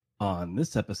On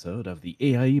this episode of the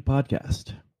AIE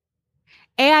podcast.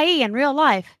 AIE in real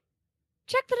life.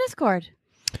 Check the Discord.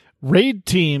 Raid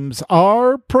teams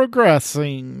are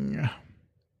progressing.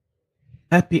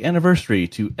 Happy anniversary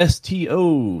to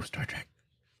STO Star Trek.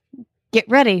 Get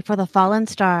ready for the fallen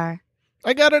star.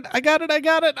 I got it. I don't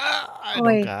got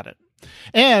it.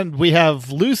 And we have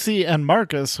Looci and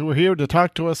Marcus who are here to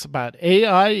talk to us about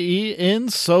AIE in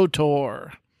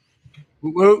SOTOR.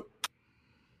 Whoa.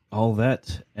 All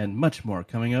that and much more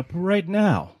coming up right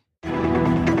now.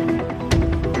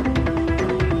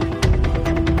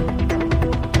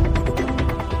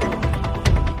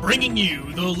 Bringing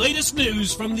you the latest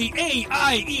news from the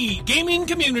AIE gaming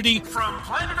community from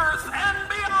planet Earth and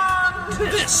beyond.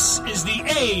 This is the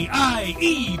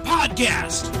AIE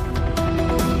podcast.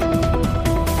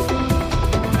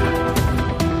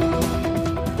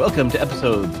 Welcome to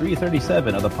episode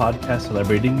 337 of the podcast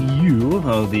celebrating you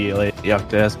of the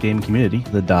Yoctas game community,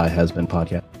 the Die Has Been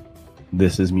podcast.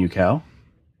 This is Mew Cow.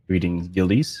 Greetings,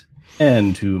 guildies.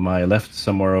 And to my left,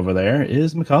 somewhere over there,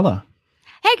 is Mikala.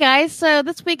 Hey guys, so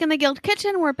this week in the Guild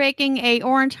Kitchen, we're baking a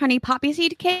orange honey poppy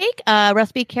seed cake, a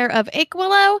recipe care of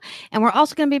Aquillow, and we're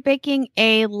also going to be baking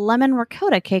a lemon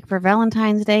ricotta cake for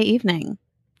Valentine's Day evening.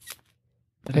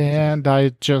 And I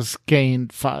just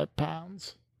gained 5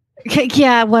 pounds.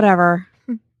 Yeah, whatever.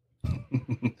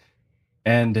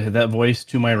 And that voice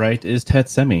to my right is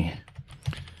Tetsemi.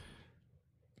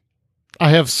 I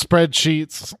have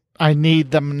spreadsheets. I need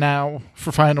them now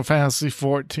for Final Fantasy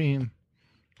XIV.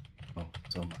 Oh,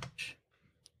 so much.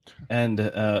 And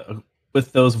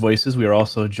with those voices, we are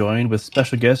also joined with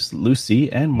special guests Looci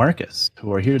and Marcus,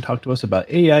 who are here to talk to us about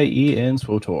AIE in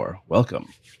SWTOR. Welcome.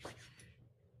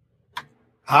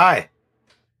 Hi.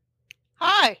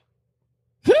 Hi.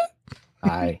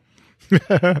 Hi.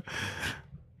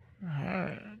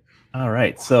 All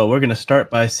right. So we're going to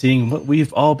start by seeing what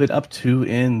we've all been up to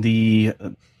in the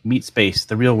meat space,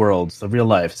 the real worlds, the real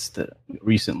lives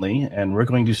recently. And we're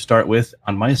going to start with,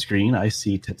 on my screen, I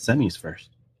see Tetsemi's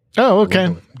first. Oh,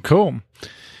 okay. Cool.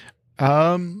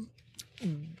 What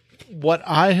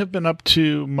I have been up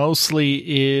to mostly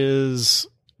is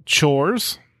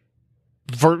chores,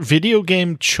 video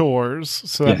game chores.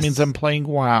 So that means I'm playing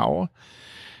WoW.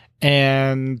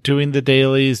 And doing the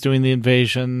dailies, doing the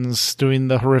invasions, doing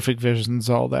the horrific visions,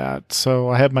 all that. So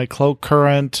I have my cloak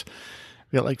current.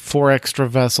 I got like 4 extra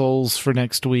vessels for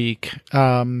next week.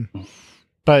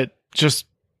 But just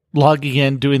logging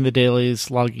in, doing the dailies,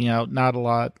 logging out, not a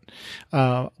lot.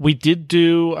 We did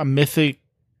do a Mythic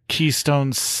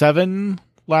Keystone 7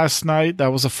 last night.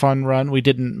 That was a fun run. We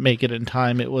didn't make it in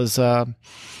time. It was not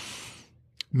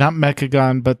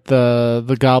Mechagon, but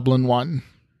the Goblin one.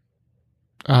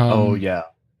 Yeah.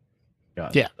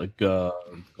 Yeah. Like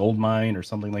Gold Mine or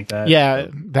something like that. Yeah,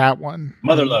 that one.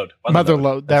 Motherlode.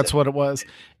 Motherlode. That's what it was.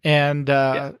 And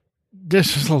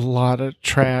this was a lot of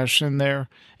trash in there.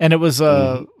 And it was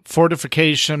a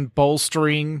fortification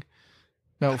sanguine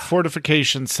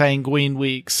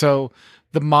week. So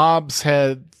the mobs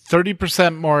had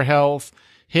 30% more health,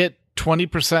 hit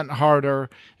 20% harder,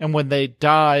 and when they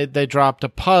died, they dropped a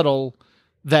puddle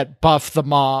that buffed the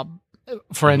mob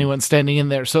for anyone standing in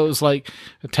there. So it was like,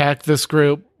 attack this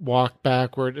group, walk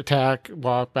backward, attack,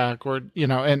 walk backward,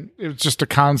 and it was just a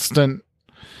constant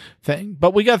thing.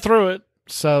 But we got through it.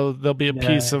 So there'll be a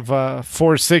piece of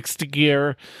 460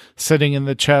 gear sitting in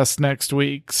the chest next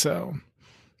week. So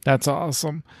that's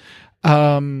awesome.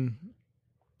 That's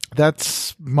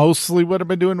mostly what I've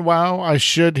been doing. WoW. I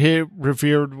should hit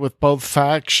Revered with both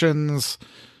factions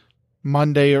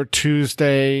Monday or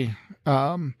Tuesday.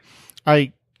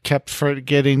 I kept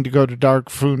forgetting to go to Dark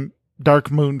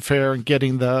Moon Fair and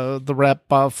getting the rep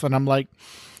buff, and I'm like,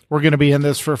 we're going to be in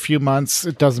this for a few months.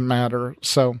 It doesn't matter.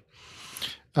 So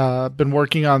been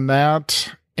working on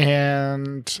that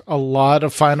and a lot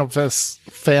of Final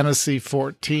Fantasy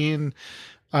XIV.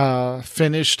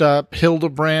 Finished up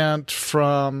Hildebrand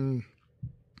from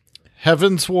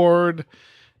Heavensward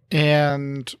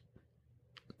and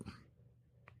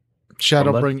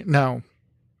Shadowbring. No.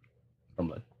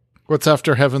 Stormblood. What's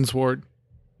after Heavensward?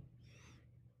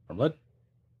 Stormblood?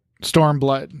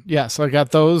 Stormblood. Yes, I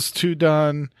got those 2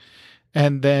 done.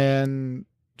 And then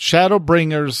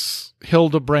Shadowbringers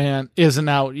Hildebrand isn't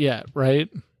out yet, right?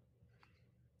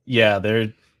 Yeah,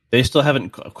 they still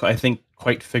haven't, I think,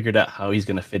 quite figured out how he's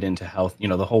going to fit into health.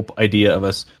 The whole idea of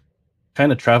us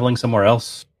kind of traveling somewhere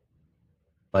else.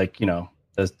 Like, do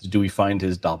we find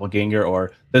his doppelganger,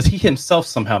 or does he himself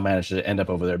somehow manage to end up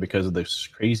over there because of this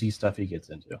crazy stuff he gets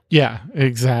into? Yeah,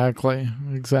 exactly.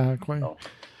 Oh.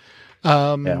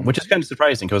 Which is kind of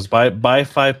surprising because by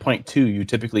 5.2 you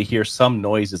typically hear some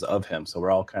noises of him, so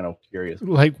we're all kind of curious.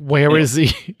 Like, where is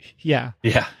he? Yeah.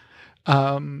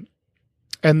 And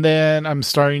then I'm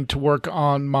starting to work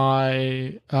on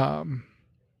my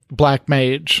Black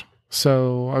Mage.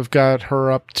 So I've got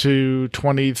her up to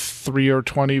 23 or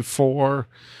 24,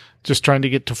 just trying to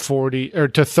get to 40 or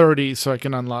to 30 so I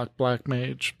can unlock Black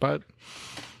Mage. But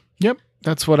yep,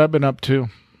 that's what I've been up to.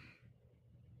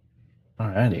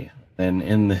 Alrighty. Then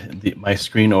in my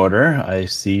screen order, I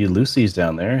see Lucy's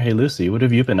down there. Hey, Lucy, what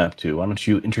have you been up to? Why don't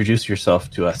you introduce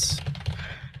yourself to us?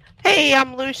 Hey,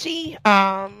 I'm Lucy.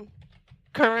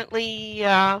 Currently,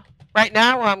 right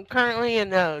now, I'm currently in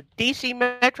the DC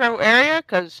metro area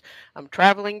because I'm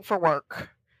traveling for work.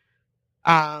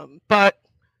 But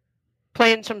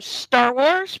playing some Star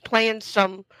Wars, playing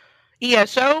some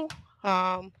ESO,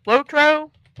 Lotro, a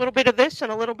little bit of this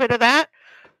and a little bit of that.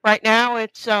 Right now,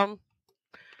 it's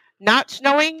not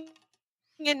snowing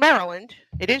in Maryland.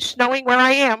 It is snowing where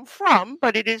I am from,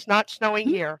 but it is not snowing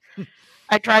here.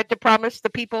 I tried to promise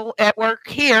the people at work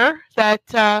here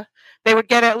that they would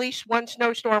get at least one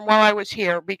snowstorm while I was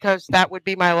here because that would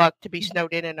be my luck to be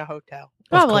snowed in a hotel.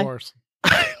 Probably. Of course.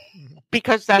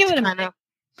 Because that's kind of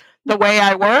the way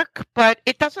I work, but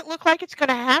it doesn't look like it's going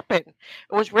to happen.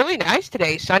 It was really nice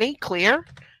today, sunny, clear.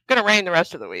 Going to rain the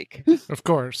rest of the week. Of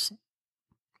course.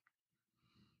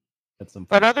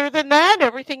 But other than that,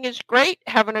 everything is great.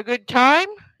 Having a good time,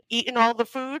 eating all the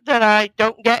food that I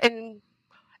don't get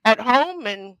at home,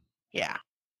 and yeah.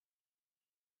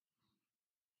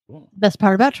 Cool. Best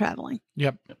part about traveling.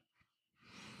 Yep.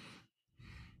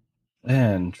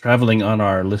 And traveling on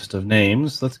our list of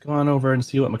names, let's go on over and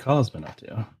see what McCall's been up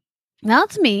to. Now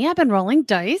it's me. I've been rolling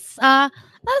dice. Not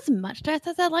as much dice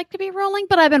as I'd like to be rolling,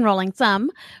 but I've been rolling some.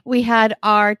 We had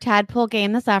our tadpole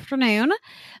game this afternoon.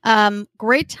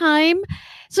 Great time.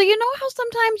 So you know how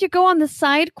sometimes you go on the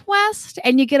side quest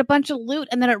and you get a bunch of loot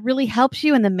and then it really helps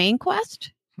you in the main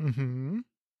quest? Mm-hmm.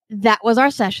 That was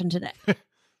our session today. So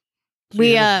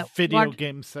we video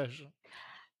game session.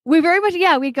 We very much,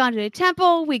 we'd gone to a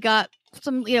temple. We got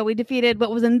some, we defeated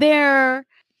what was in there.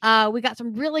 We got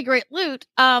some really great loot.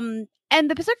 And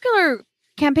the particular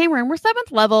campaign we're in, we're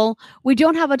 7th level. We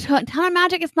don't have a ton of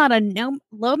magic. It's not a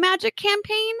low magic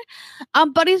campaign.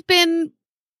 But he's been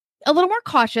a little more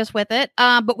cautious with it.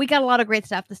 But we got a lot of great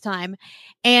stuff this time.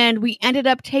 And we ended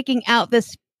up taking out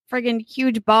this friggin'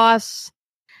 huge boss.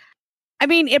 I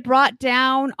mean, it brought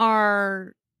down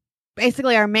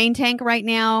basically our main tank right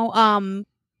now,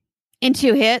 in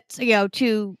 2 hits,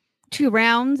 two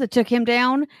rounds. It took him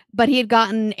down, but he had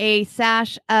gotten a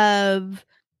sash of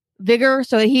vigor,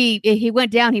 so he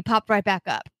went down. He popped right back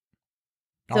up.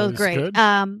 So it was great. Good.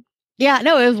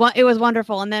 It was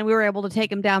wonderful, and then we were able to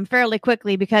take him down fairly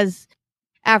quickly because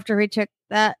after he took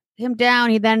him down,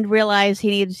 he then realized he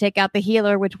needed to take out the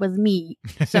healer, which was me.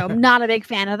 So I'm not a big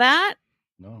fan of that.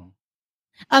 No.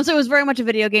 So it was very much a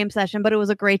video game session, but it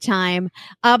was a great time.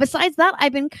 Besides that,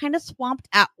 I've been kind of swamped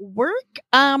at work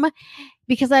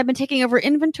because I've been taking over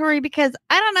inventory because,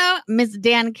 I don't know, Miss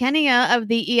Dan Kenya of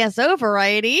the ESO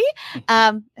variety,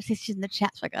 she's in the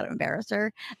chat, so I got to embarrass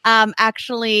her,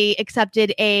 actually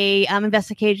accepted a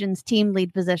investigations team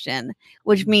lead position,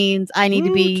 which means I need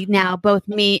to be now both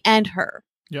me and her.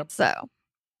 Yep. So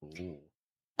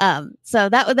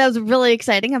that was really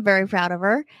exciting. I'm very proud of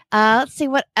her. Let's see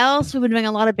what else. We've been doing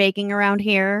a lot of baking around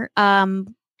here.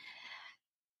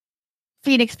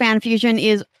 Phoenix Fan Fusion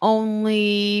is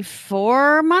only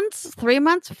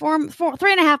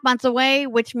 3.5 months away,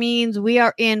 which means we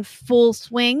are in full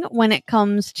swing when it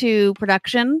comes to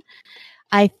production.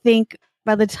 I think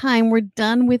by the time we're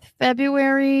done with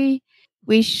February,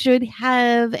 we should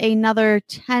have another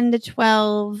 10 to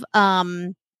 12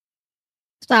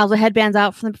 styles of headbands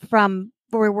out from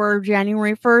where we were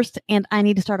January 1st, and I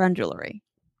need to start on jewelry.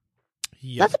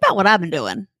 Yep. That's about what I've been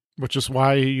doing. Which is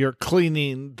why you're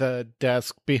cleaning the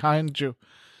desk behind you.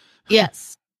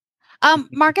 Yes.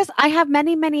 Marcus, I have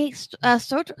many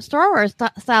Star Wars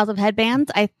styles of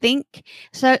headbands. I think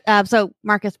so. So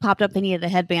Marcus popped up. They needed a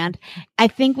headband. I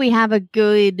think we have a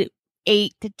good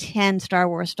 8 to 10 Star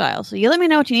Wars styles. So you let me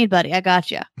know what you need, buddy. I got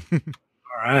you. All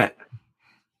right.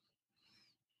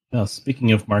 Well,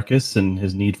 speaking of Marcus and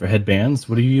his need for headbands,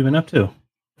 what have you been up to?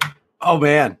 Oh,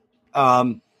 man.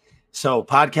 So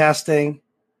podcasting,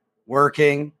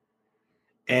 working,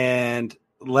 and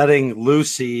letting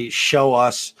Lucy show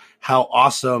us how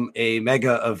awesome a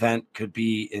mega event could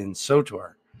be in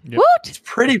SOTOR. Yep. Woot! It's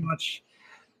pretty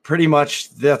much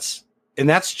that's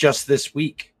just this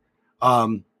week.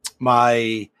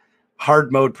 My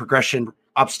hard mode progression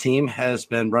ops team has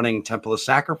been running Temple of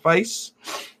Sacrifice.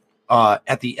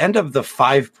 at the end of the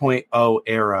 5.0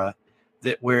 era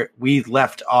that where we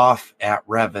left off at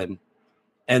Revan.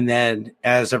 And then,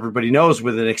 as everybody knows,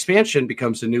 with an expansion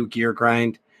becomes a new gear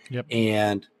grind. Yep.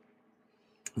 And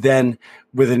then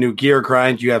with a new gear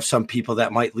grind, you have some people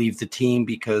that might leave the team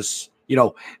because,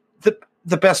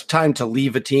 the best time to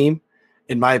leave a team,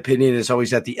 in my opinion, is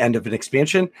always at the end of an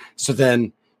expansion. So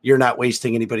then you're not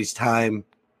wasting anybody's time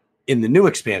in the new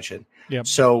expansion. Yep.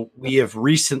 So we have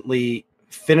recently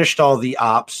finished all the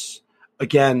ops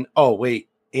again. Oh, wait.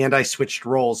 And I switched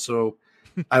roles. So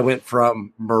I went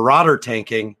from Marauder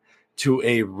tanking to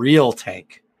a real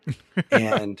tank.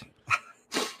 And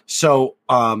so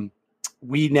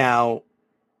we now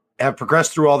have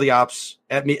progressed through all the ops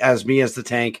as the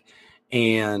tank,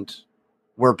 and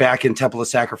we're back in Temple of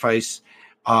Sacrifice.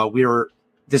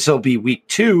 This will be week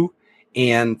 2,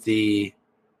 and the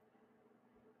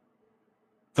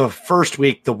first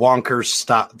week the walkers.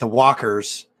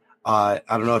 I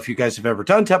don't know if you guys have ever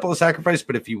done Temple of Sacrifice,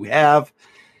 but if you have,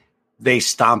 they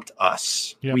stomped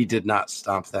us. Yep. We did not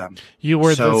stomp them. You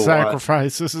were the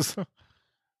sacrifices.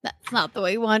 That's not the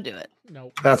way you want to do it.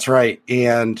 No, that's right.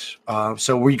 And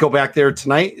so we go back there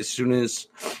tonight as soon as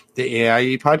the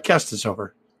AIE podcast is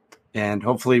over, and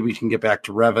hopefully we can get back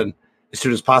to Revan as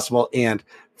soon as possible. And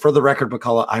for the record,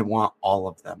 McCullough, I want all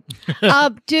of them.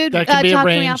 Dude, talk to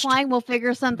me offline. We'll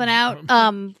figure something out.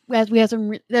 As we have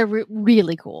some, they're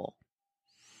really cool.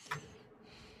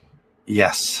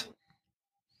 Yes.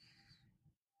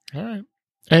 All right.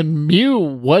 And Mew,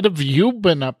 what have you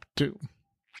been up to?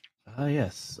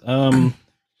 Yes.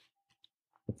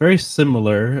 Very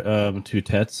similar to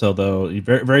Tets, although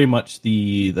very, very much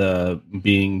the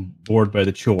being bored by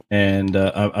the chore. And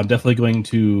I'm definitely going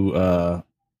to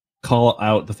call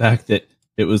out the fact that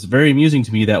it was very amusing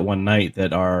to me that one night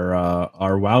that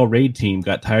our WoW raid team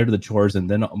got tired of the chores, and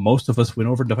then most of us went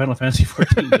over to Final Fantasy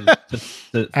 14 to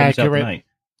finish out the night.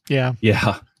 Yeah.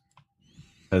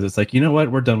 Because it's like, you know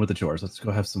what, we're done with the chores. Let's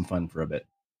go have some fun for a bit.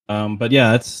 But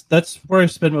yeah, that's where I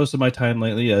spend most of my time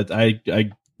lately.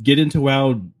 I get into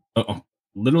WoW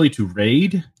literally to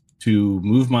raid, to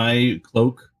move my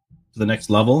cloak to the next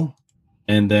level,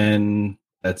 and then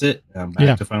that's it. I'm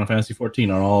back to Final Fantasy 14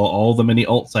 on all the many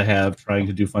ults I have, trying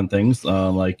to do fun things.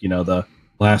 The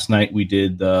last night we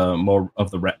did more of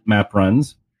the map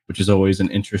runs, which is always an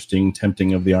interesting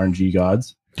tempting of the RNG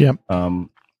gods. Yep.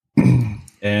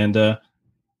 And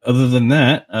other than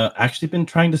that, actually been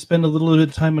trying to spend a little bit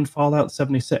of time in Fallout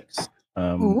 76.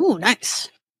 Ooh, nice.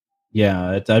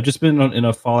 Yeah, I've just been in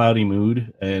a Fallout-y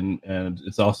mood, and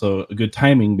it's also a good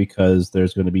timing because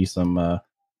there's going to be some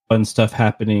fun stuff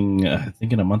happening, I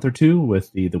think in a month or two,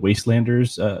 with the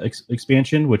Wastelanders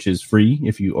expansion, which is free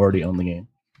if you already own the game.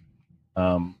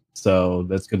 So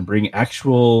that's going to bring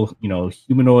actual,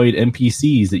 humanoid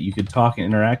NPCs that you could talk and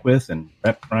interact with, and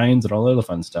rep grinds and all the other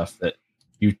fun stuff that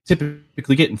you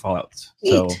typically get in Fallouts.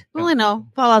 So, well, I know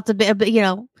Fallout's a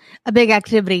big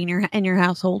activity in your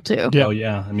household too. Yeah. Oh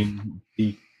yeah, I mean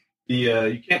the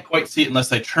you can't quite see it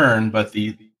unless I turn, but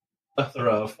the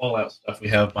plethora of Fallout stuff we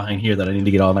have behind here that I need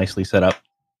to get all nicely set up.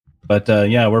 But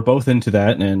yeah, we're both into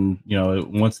that, and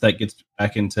once that gets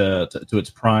back into its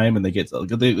prime, and they've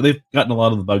gotten a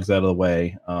lot of the bugs out of the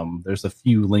way. There's a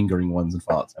few lingering ones in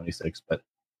Fallout 76, but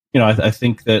I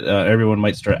think that everyone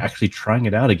might start actually trying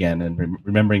it out again and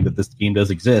remembering that this game does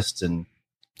exist, and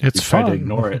it's fun to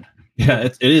ignore it. Yeah,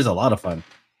 it is a lot of fun.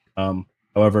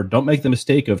 However, don't make the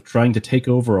mistake of trying to take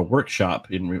over a workshop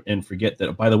and forget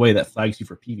that, by the way, that flags you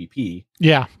for PvP.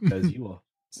 Yeah. Because you will.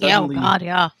 Oh, God,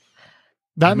 yeah.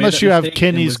 Not unless you have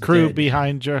Kenny's crew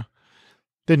behind you.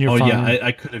 Then you're fine. Yeah,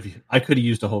 I could have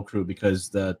used a whole crew, because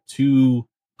the 2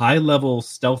 high-level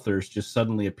stealthers just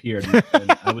suddenly appeared,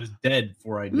 and I was dead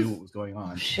before I knew what was going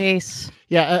on. Jeez.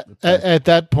 Yeah, at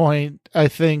that point, I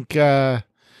think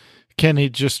Kenny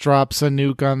just drops a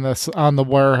nuke on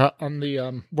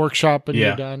the workshop, and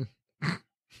you're done.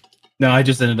 No, I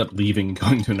just ended up leaving and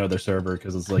going to another server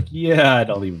because it's like, I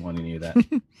don't even want any of that.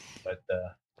 But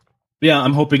yeah,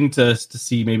 I'm hoping to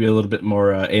see maybe a little bit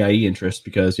more AIE interest,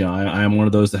 because I am one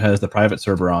of those that has the private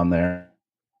server on there.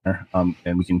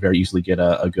 And we can very easily get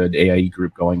a good AIE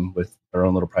group going with our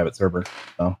own little private server.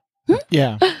 So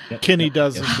yeah, Kenny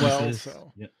does as well.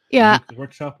 So yeah, the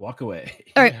workshop, walk away.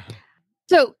 All right.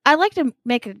 So I'd like to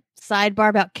make a sidebar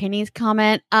about Kenny's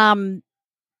comment.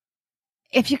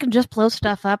 If you can just blow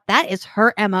stuff up, that is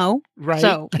her MO. Right.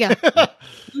 So yeah,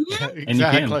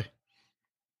 exactly.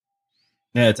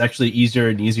 Yeah, it's actually easier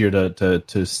and easier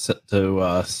to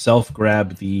self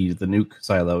grab the nuke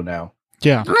silo now.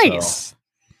 Yeah, nice. So.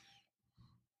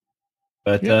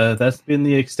 But that's been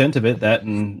the extent of it. That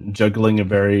and juggling a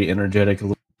very energetic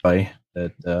guy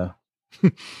that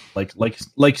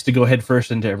likes to go head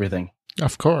first into everything.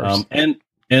 Of course. And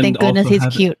Thank goodness he's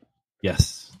cute.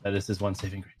 Yes, that is his one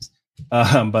saving grace.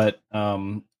 But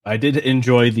I did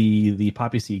enjoy the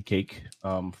poppy seed cake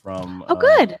from. Oh,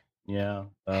 good. Yeah,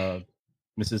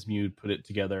 Mrs. Mew put it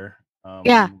together.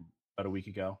 Yeah. About a week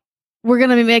ago. We're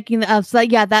gonna be making that's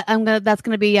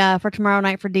gonna be for tomorrow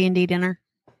night for D&D dinner.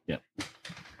 Yeah,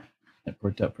 it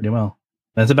worked out pretty well.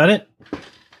 That's about it.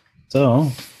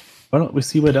 So why don't we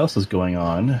see what else is going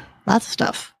on? Lots of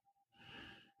stuff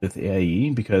with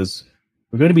AIE, because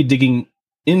we're going to be digging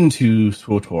into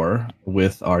SWTOR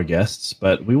with our guests,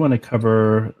 but we want to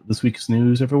cover this week's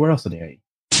news everywhere else in AIE.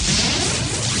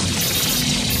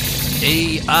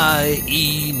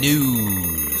 AIE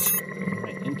News.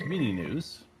 In community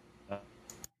news,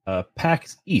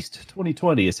 PAX East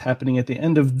 2020 is happening at the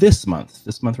end of this month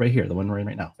right here, the one we're in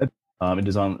right now. It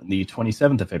is on the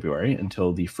 27th of February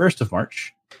until the 1st of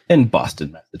March in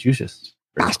Boston, Massachusetts.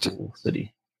 Very cool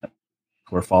city.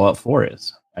 Where Fallout 4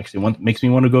 is. Actually, makes me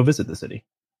want to go visit the city.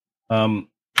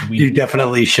 You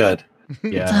definitely should.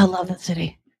 Yeah, I love that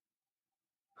city.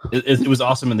 It was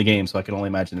awesome in the game, so I can only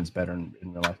imagine it's better in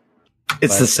real life.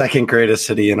 It's the second greatest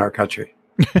city in our country.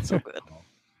 So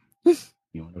good.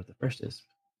 You wonder what the first is.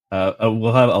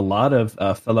 We'll have a lot of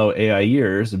fellow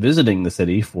AIEers visiting the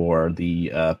city for the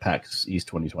PAX East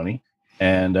 2020,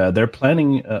 and they're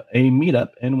planning a meetup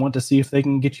and want to see if they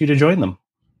can get you to join them.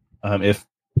 If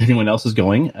anyone else is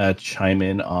going, chime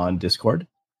in on Discord.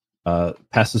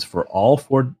 Passes for all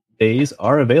 4 days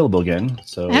are available again,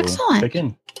 so excellent. Check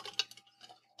in.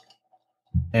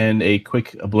 And a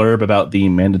quick blurb about the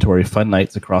mandatory fun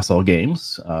nights across all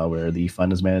games, where the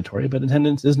fun is mandatory, but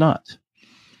attendance is not.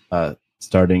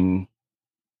 Starting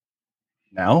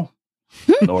now,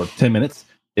 or 10 minutes,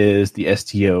 is the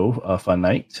STO fun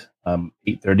night,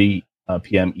 8:30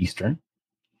 p.m. Eastern.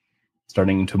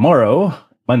 Starting tomorrow,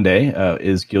 Monday,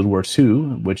 is Guild War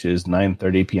 2, which is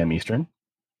 9:30 p.m. Eastern.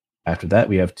 After that,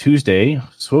 we have Tuesday,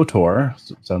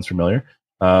 SWTOR, sounds familiar,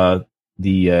 the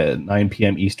 9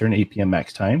 p.m. Eastern, 8 p.m.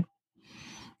 max time.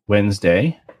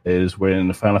 Wednesday is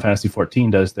when Final Fantasy XIV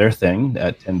does their thing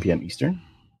at 10 p.m. Eastern.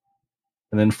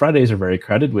 And then Fridays are very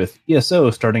crowded with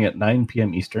ESO starting at 9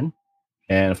 p.m. Eastern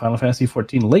and Final Fantasy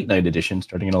XIV Late Night Edition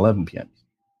starting at 11 p.m.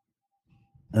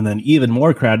 And then even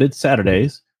more crowded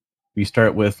Saturdays, we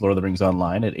start with Lord of the Rings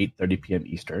Online at 8:30 p.m.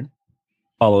 Eastern,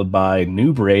 followed by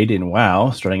New Braid in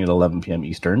WoW starting at 11 p.m.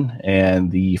 Eastern,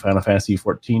 and the Final Fantasy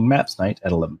XIV Maps Night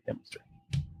at 11 p.m. Eastern.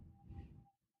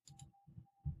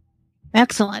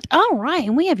 Excellent. All right.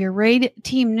 And we have your raid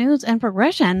team news and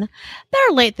progression.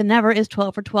 Better late than never is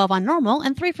 12 for 12 on normal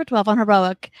and 3 for 12 on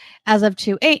heroic. As of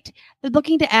 2-8, they're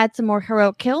looking to add some more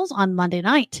heroic kills on Monday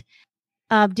night.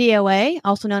 DOA,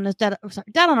 also known as Dead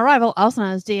on Arrival, also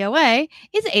known as DOA,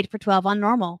 is 8 for 12 on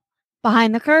normal.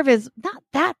 Behind the Curve is not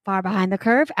that far behind the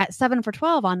curve at 7 for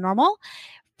 12 on normal.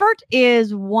 FERT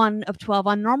is 1 of 12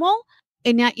 on normal.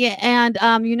 And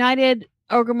United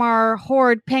Orgrimmar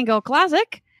Horde Pango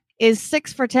Classic is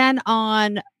 6 for 10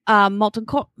 on Molten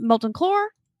Chlor.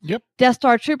 Yep. Death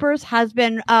Star Troopers has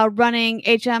been running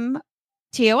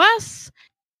HMTOS.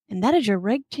 And that is your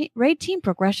raid team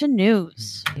progression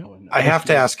news. I have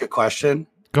to ask a question.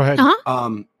 Go ahead.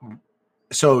 Uh-huh.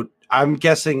 So I'm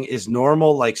guessing, is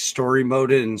normal like story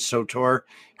mode in SWTOR?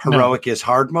 Heroic is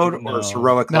hard mode, or is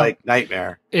heroic like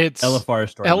nightmare? It's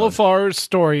LFR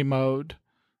story mode.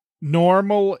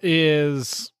 Normal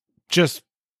is just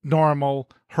normal.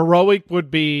 Heroic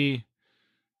would be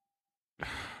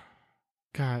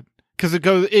God, because it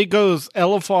goes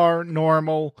LFR,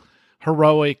 normal,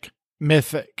 heroic,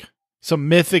 mythic. So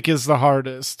mythic is the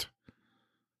hardest.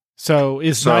 So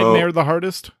is nightmare the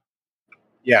hardest?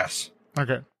 Yes.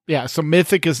 Okay. Yeah, so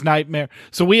mythic is nightmare.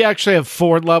 So we actually have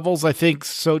 4 levels. I think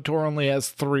SWTOR only has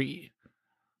 3.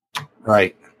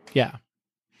 Right. Yeah.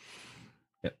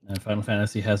 Yep. And Final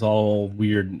Fantasy has all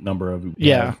weird number of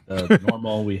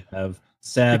normal. We have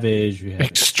savage. We have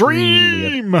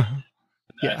extreme. I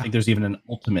think there's even an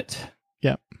ultimate.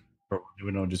 Yep. Or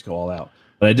we don't just go all out.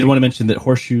 But I did want to mention that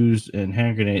horseshoes and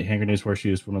hand grenades,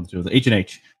 horseshoes, one of the two. The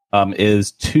H&H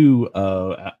is 2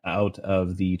 out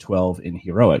of the 12 in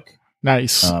heroic.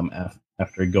 Nice.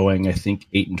 After going, I think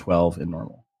 8 and 12 in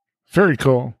normal. Very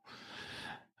cool.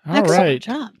 All Excellent right.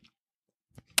 job.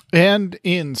 And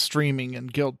in streaming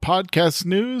and guild podcast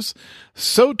news,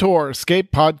 SWTOR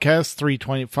Escape Podcast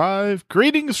 325.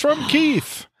 Greetings from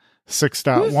Keith.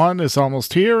 6.1 is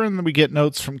almost here, and we get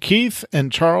notes from Keith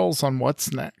and Charles on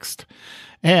what's next.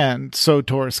 And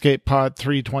SWTOR Escape Pod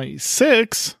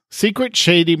 326 Secret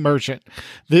Shady Merchant.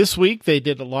 This week, they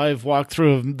did a live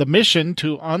walkthrough of the mission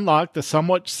to unlock the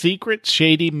somewhat secret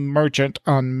Shady Merchant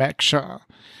on Meksha.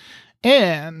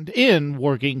 And in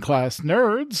Working Class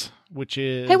Nerds, which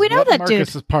is Hey, we know what that Marcus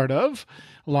dude. is part of,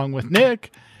 along with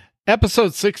Nick,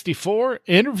 episode 64,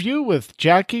 interview with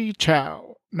Jackie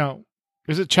Chow. No,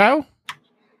 is it Chow?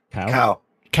 Cow.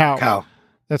 Cow.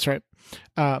 That's right.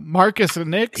 Marcus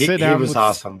and Nick sit down. He was with,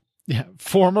 awesome. Yeah,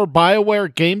 former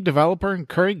BioWare game developer and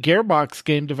current Gearbox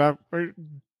game developer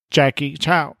Jackie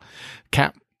Chow.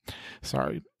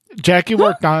 Sorry. Jackie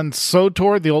worked on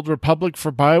SOTOR, The Old Republic for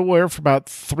BioWare for about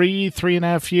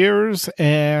 3.5 years,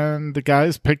 and the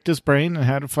guys picked his brain and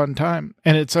had a fun time.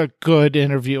 And it's a good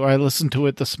interview. I listened to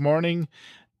it this morning.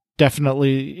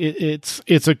 Definitely,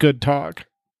 it's a good talk.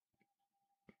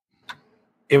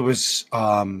 It was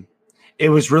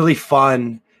really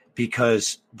fun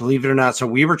because, believe it or not, so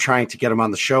we were trying to get him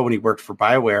on the show when he worked for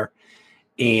BioWare,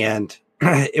 and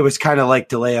it was kind of like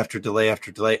delay after delay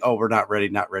after delay. Oh, we're not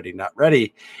ready.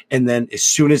 And then as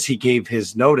soon as he gave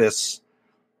his notice,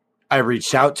 I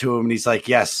reached out to him and he's like,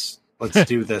 yes, let's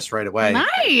do this right away.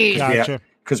 Nice. Gotcha.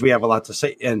 Because we have a lot to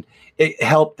say. And it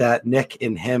helped that Nick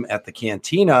and him at the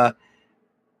cantina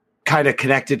kind of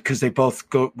connected because they both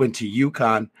went to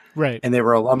UConn. Right. And they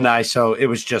were alumni. So it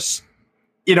was just,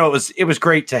 it was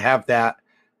great to have that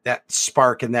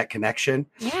spark and that connection.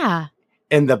 Yeah.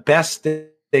 And the best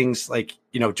things, like,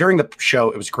 during the show,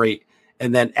 it was great.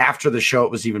 And then after the show,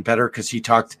 it was even better because he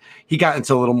got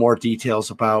into a little more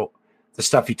details about the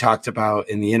stuff he talked about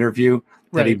in the interview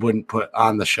that he wouldn't put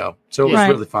on the show. So it was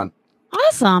really fun.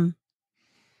 Awesome.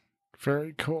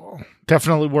 Very cool.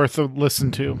 Definitely worth a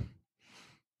listen to.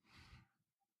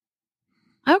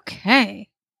 Okay.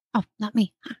 Oh, not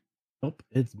me. Nope,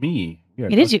 it's me. We are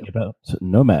It is talking you. about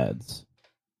Nomads.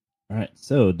 All right,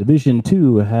 so Division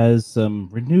 2 has some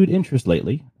renewed interest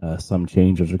lately. Some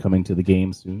changes are coming to the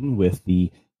game soon with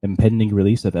the impending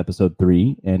release of Episode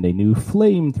 3 and a new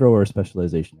flamethrower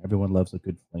specialization. Everyone loves a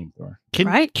good flamethrower.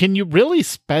 Can you really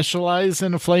specialize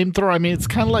in a flamethrower? I mean, it's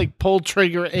kind of like pull,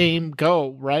 trigger, aim,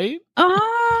 go, right?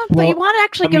 But you want to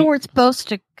actually go where it's supposed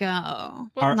to go.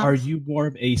 Are you more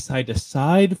of a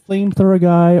side-to-side flamethrower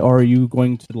guy, or are you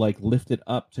going to lift it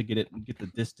up to get the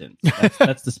distance?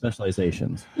 That's the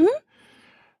specializations.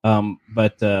 Mm-hmm.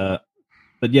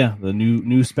 But yeah, the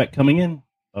new spec coming in.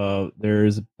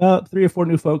 There's about 3 or 4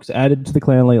 new folks added to the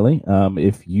clan lately.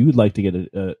 If you'd like to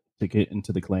get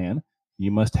into the clan,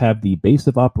 you must have the Base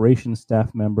of Operations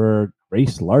staff member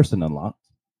Grace Larson unlocked.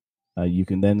 You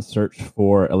can then search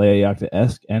for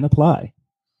Aleacta-esque and apply.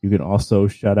 You can also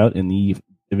shout out in the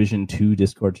Division 2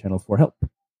 Discord channel for help.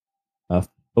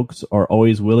 Folks are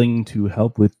always willing to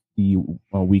help with the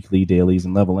weekly dailies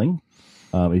and leveling.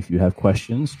 If you have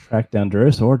questions, track down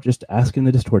Duris or just ask in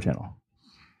the Discord channel.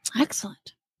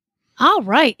 Excellent. All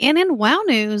right. And in WoW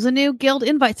news, the new guild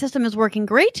invite system is working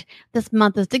great. This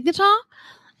month is Dignitas.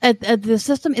 The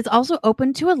system is also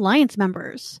open to Alliance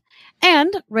members.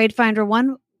 And Raid Finder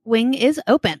 1 wing is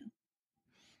open.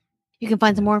 You can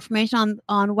find some more information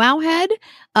on Wowhead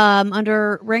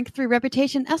under Rank 3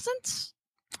 Reputation Essence.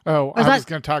 Oh, I was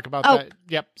going to talk about that.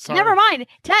 Yep, sorry. Never mind.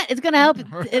 Ted is going to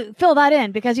help fill that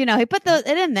in because, he put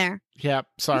it in there. Yep,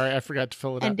 sorry. I forgot to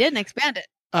fill it and up. didn't expand it.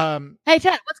 Hey,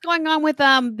 Ted, what's going on with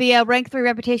the Rank 3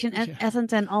 Reputation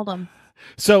Essence and Uldum?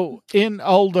 So in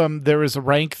Uldum, there is a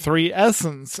Rank 3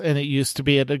 Essence, and it used to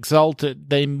be at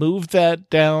Exalted. They moved that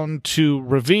down to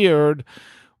Revered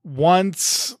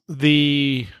once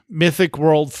the Mythic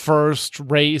World First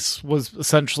race was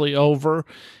essentially over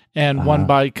and won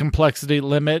by complexity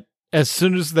limit. As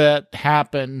soon as that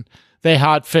happened, they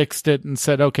hot fixed it and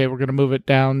said, okay, we're going to move it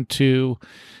down to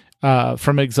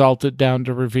from Exalted down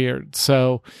to Revered.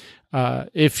 So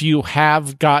if you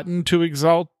have gotten to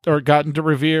Exalt or gotten to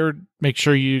Revered, make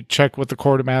sure you check with the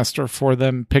quartermaster for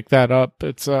them. Pick that up.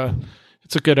 It's a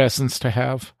good essence to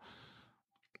have.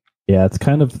 Yeah, it's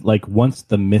kind of like once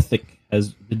the Mythic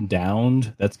has been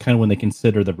downed, that's kind of when they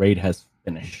consider the raid has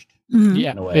finished. Mm-hmm.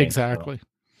 Yeah, exactly. So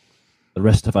the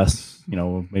rest of us,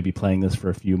 maybe playing this for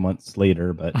a few months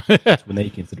later, but that's when they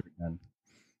consider it done.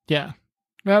 Yeah.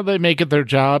 Well, they make it their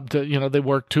job to, they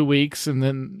work 2 weeks and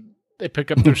then they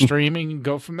pick up their streaming and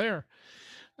go from there.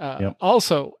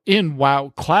 Also, in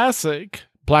WoW Classic,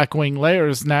 Blackwing Lair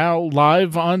is now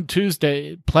live on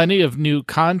Tuesday. Plenty of new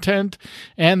content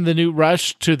and the new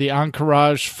rush to the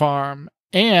Encourage farm.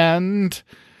 And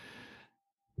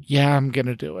yeah, I'm going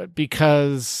to do it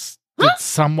because did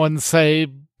someone say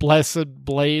Blessed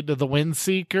Blade of the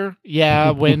Windseeker?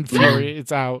 Yeah, Wind Fury,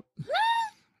 it's out.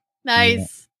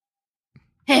 Nice.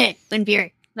 Hey, Wind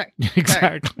Fury. Sorry.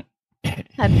 Exactly.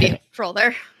 Had to be a troll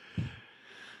there.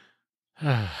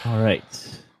 All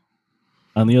right.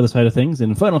 On the other side of things,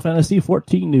 in Final Fantasy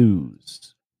XIV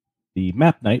news, the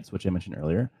map nights, which I mentioned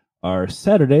earlier, are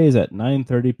Saturdays at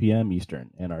 9:30 p.m. Eastern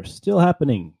and are still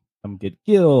happening. Come get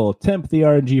Gil, temp the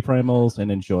RNG primals,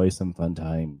 and enjoy some fun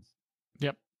times.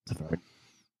 Yep.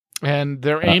 And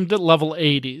they're aimed at level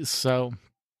 80s, so...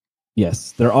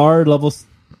 Yes, there are level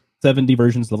 70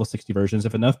 versions, level 60 versions.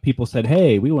 If enough people said,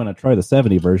 hey, we want to try the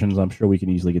 70 versions, I'm sure we can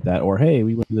easily get that. Or, hey,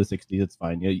 we want to do the 60, that's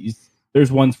fine. Yeah,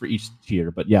 there's ones for each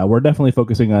tier. But yeah, we're definitely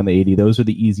focusing on the 80. Those are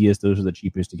the easiest. Those are the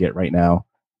cheapest to get right now.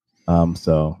 And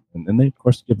they, of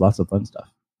course, give lots of fun stuff.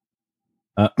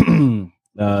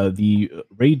 The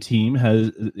raid team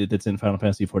that's in Final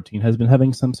Fantasy XIV has been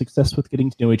having some success with getting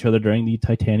to know each other during the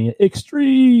Titania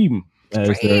Extreme.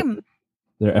 As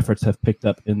their efforts have picked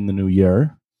up in the new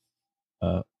year.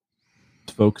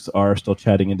 Folks are still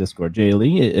chatting in Discord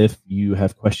daily. If you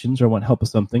have questions or want help with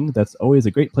something, that's always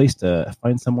a great place to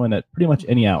find someone at pretty much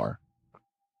any hour.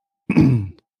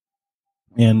 And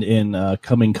in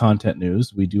coming content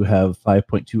news, we do have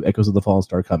 5.2 Echoes of the Fallen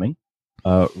Star coming.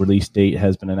 Release date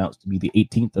has been announced to be the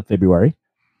 18th of February.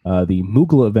 The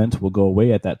Moogle event will go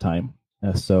away at that time.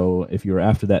 So if you're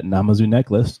after that Namazu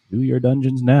necklace, do your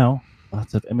dungeons now.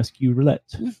 Lots of MSQ roulette.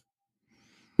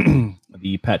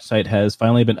 The patch site has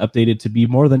finally been updated to be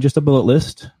more than just a bullet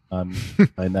list.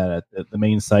 Find that at the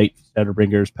main site,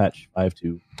 Shadowbringers patch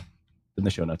 5.2, in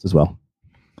the show notes as well.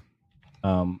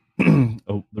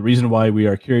 The reason why we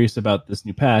are curious about this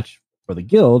new patch for the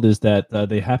guild is that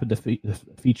they happen to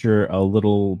feature a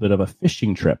little bit of a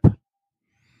fishing trip.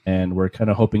 And we're kind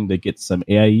of hoping to get some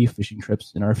AIE fishing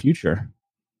trips in our future.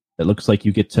 It looks like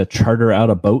you get to charter out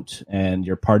a boat and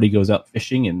your party goes out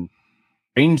fishing and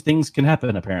strange things can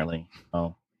happen, apparently.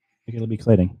 So I think it'll be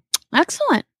exciting.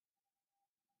 Excellent.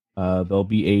 There'll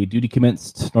be a duty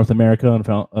commenced North America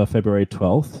on February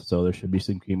 12th, so there should be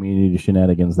some community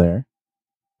shenanigans there.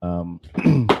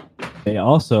 They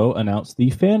also announced the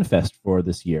Fan Fest for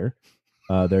this year.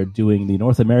 They're doing the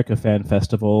North America Fan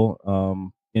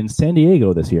Festival in San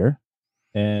Diego this year,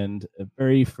 and a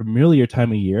very familiar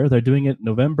time of year. They're doing it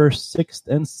November 6th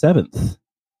and 7th.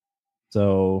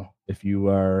 So if you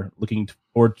are looking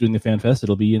forward to doing the Fan Fest,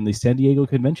 it'll be in the San Diego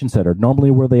Convention Center,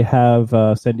 normally where they have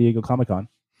San Diego Comic-Con.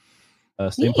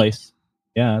 Same place.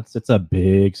 Yeah, it's a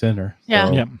big center.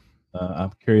 Yeah. So,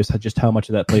 I'm curious just how much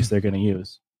of that place they're going to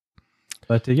use.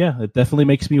 But yeah, it definitely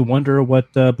makes me wonder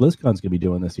what BlizzCon's going to be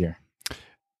doing this year.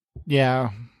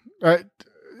 Yeah.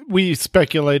 We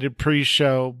speculated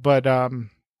pre-show, but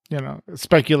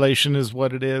speculation is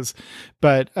what it is.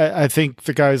 But I think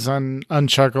the guys on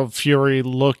Unshackled Fury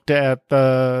looked at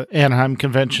the Anaheim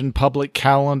Convention public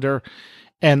calendar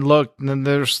and looked, and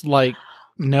there's like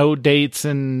no dates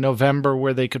in November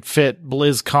where they could fit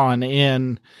BlizzCon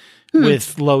in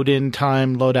with load-in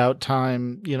time, load-out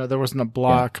time. There wasn't a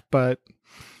block, but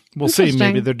we'll see.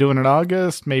 Maybe they're doing it in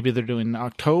August. Maybe they're doing it in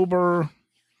October.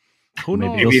 Who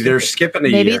knows? Maybe they're skipping a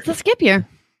year. Maybe it's a skip year.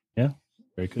 Yeah,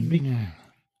 very could be. Yeah.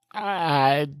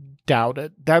 I doubt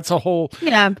it. That's a whole...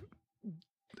 Yeah.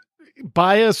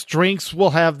 Buy us drinks. We'll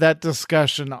have that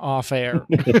discussion off air.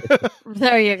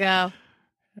 There you go.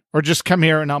 Or just come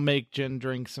here and I'll make gin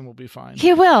drinks and we'll be fine.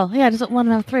 He will. Yeah, just one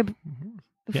of three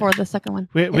before the second one.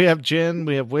 We have gin.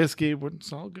 We have whiskey.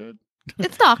 It's all good.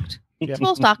 It's stocked. It's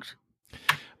well stocked.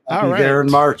 I'll be there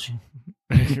in March.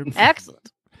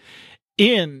 Excellent.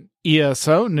 In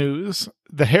ESO news,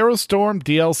 the Hero Storm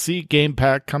DLC game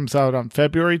pack comes out on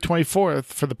February 24th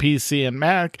for the PC and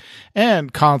Mac,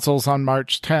 and consoles on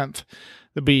March 10th.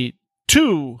 There'll be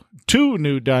two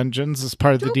new dungeons as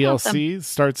part of the DLC. Awesome.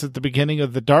 Starts at the beginning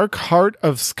of the Dark Heart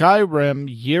of Skyrim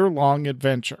year-long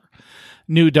adventure.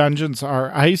 New dungeons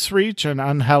are Ice Reach and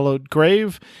Unhallowed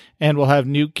Grave, and will have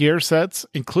new gear sets,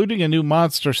 including a new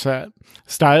monster set,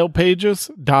 style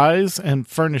pages, dyes, and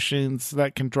furnishings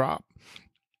that can drop.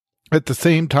 At the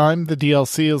same time the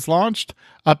DLC is launched,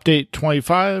 Update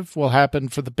 25 will happen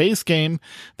for the base game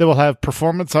that will have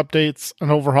performance updates, an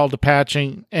overhaul to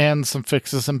patching, and some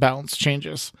fixes and balance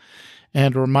changes.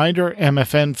 And a reminder,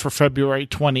 MFN for February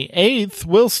 28th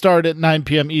will start at 9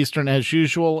 p.m. Eastern as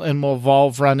usual and will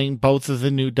evolve running both of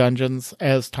the new dungeons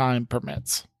as time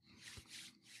permits.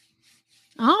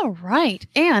 All right.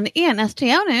 And in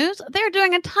STO news, they're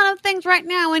doing a ton of things right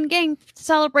now in game to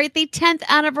celebrate the 10th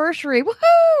anniversary.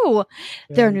 Woohoo!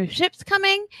 Yeah. There are new ships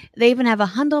coming. They even have a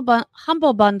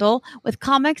humble bundle with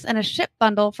comics and a ship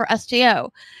bundle for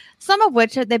STO, some of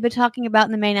which they've been talking about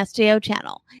in the main STO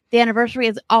channel. The anniversary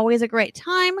is always a great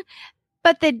time,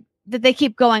 but they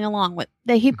keep going along with.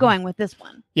 They keep going with this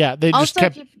one. Yeah, they just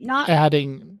kept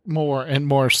adding more and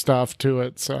more stuff to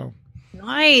it. So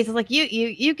Nice. It's like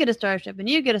you get a starship and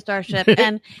you get a starship.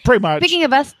 And Pretty much. speaking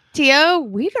of STO,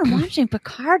 we've been watching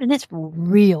Picard and it's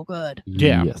real good.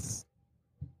 Yeah. Yes.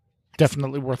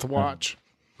 Definitely worth a watch.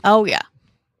 Oh yeah.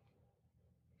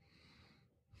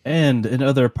 And in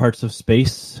other parts of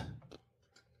space,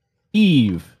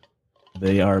 Eve,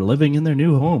 they are living in their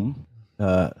new home.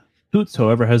 Hoots,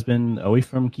 however, has been away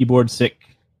from keyboard sick.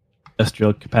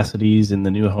 Industrial capacities in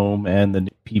the new home and the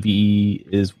PVE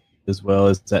is as well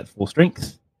as at full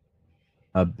strength.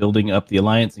 Building up the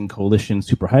Alliance and Coalition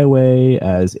superhighway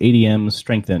as ADMs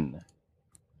strengthen.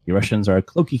 The Russians are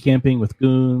cloaky camping with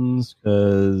goons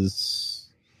because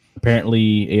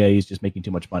apparently AIE is just making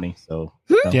too much money. So,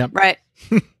 Yep. Right.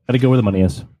 gotta go where the money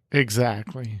is.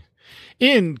 Exactly.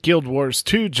 In Guild Wars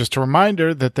 2, just a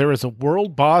reminder that there is a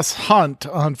World Boss Hunt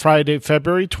on Friday,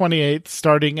 February 28th,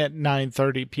 starting at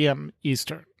 9:30 p.m.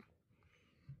 Eastern.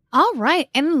 All right.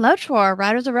 And in Lotor,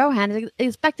 Riders of Rohan is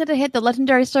expected to hit the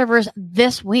legendary servers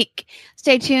this week.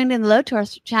 Stay tuned in the Lotor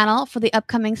channel for an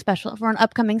upcoming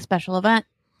special event.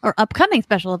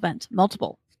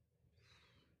 Multiple.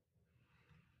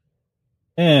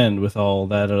 And with all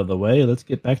that out of the way, let's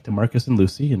get back to Marcus and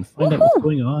Lucy and find out what's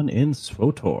going on in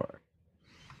SWTOR.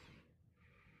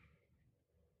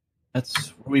 That's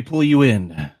where we pull you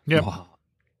in. Yep. Wow.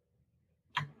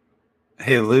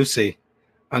 Hey, Lucy,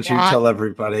 why don't you What? tell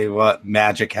everybody what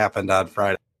magic happened on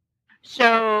Friday?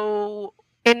 So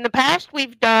in the past,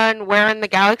 we've done Where in the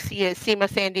Galaxy is SEMA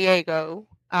San Diego.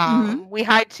 We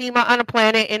hide SEMA on a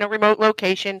planet in a remote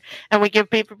location, and we give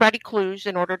everybody clues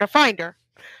in order to find her.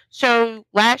 So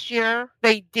last year,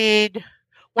 they did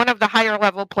one of the higher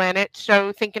level planets.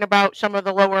 So thinking about some of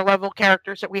the lower level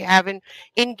characters that we have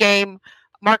in game,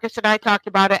 Marcus and I talked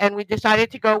about it, and we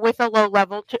decided to go with a lower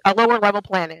level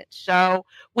planet. So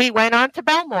we went on to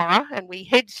Balmora, and we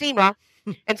hid SEMA,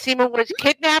 and SEMA was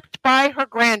kidnapped by her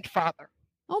grandfather.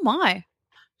 Oh my.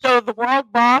 So the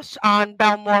world boss on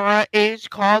Balmora is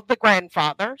called the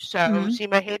grandfather. So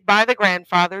SEMA hid by the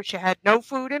grandfather. She had no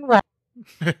food and water.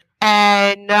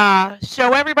 And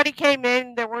so everybody came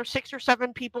in. There were 6 or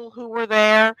 7 people who were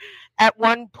there. At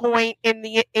one point in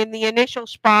the initial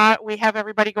spot, we have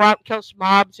everybody go out and kill some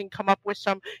mobs and come up with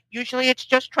some. Usually it's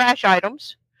just trash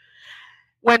items.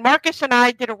 When Marcus and I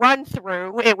did a run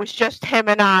through, it was just him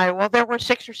and I. Well, there were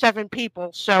 6 or 7 people,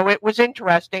 so it was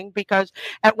interesting because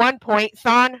at one point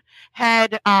Thon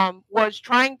had was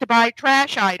trying to buy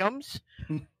trash items,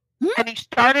 and he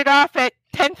started off at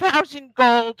 10,000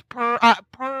 gold per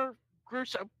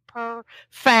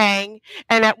fang,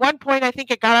 and at one point I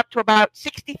think it got up to about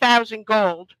 60,000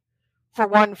 gold for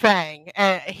one fang.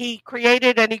 He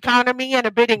created an economy and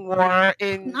a bidding war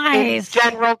in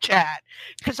general chat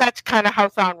because that's kind of how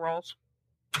Thon rolls.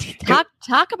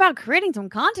 Talk about creating some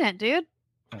content, dude.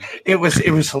 It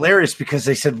was hilarious because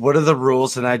they said, "What are the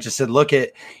rules?" And I just said, "Look,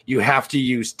 you have to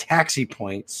use taxi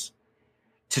points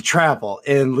to travel."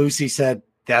 And Lucy said,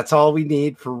 "That's all we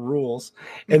need for rules."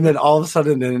 And then all of a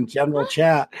sudden in general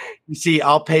chat, you see,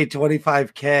 "I'll pay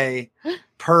 25K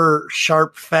per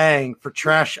sharp fang for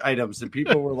trash items." And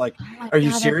people were like, "Are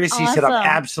you serious?" He said, "I'm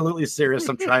absolutely serious.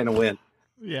 I'm trying to win."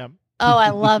 Yeah. Oh, I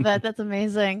love it. That's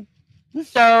amazing.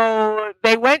 So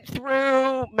they went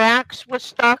through. Max was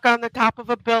stuck on the top of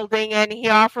a building, and he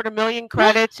offered 1 million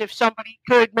credits if somebody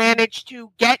could manage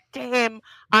to get to him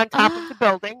on top of the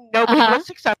building. Nobody was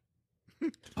successful.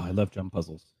 Oh, I love jump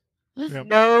puzzles. Yep.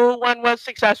 No one was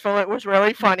successful. It was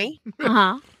really funny.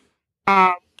 Uh-huh.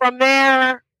 From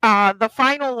there, the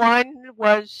final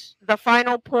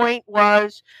point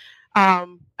was,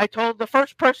 I told the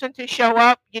first person to show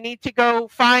up, you need to go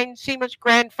find SEMA's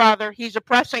grandfather. He's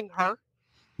oppressing her.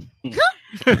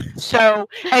 So,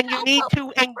 and you need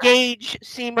to engage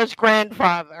SEMA's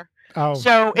grandfather. Oh.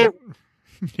 So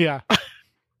Yeah.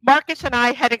 Marcus and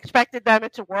I had expected them.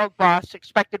 It's a world boss.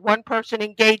 Expected one person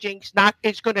engaging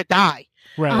is going to die.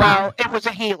 Right. Well, it was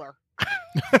a healer.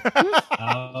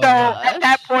 Oh, So at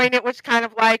that point, it was kind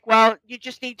of like, well, you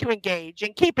just need to engage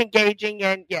and keep engaging,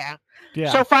 and yeah.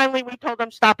 So finally, we told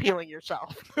them, stop healing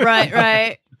yourself.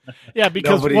 Right. Yeah,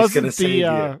 because Nobody's wasn't gonna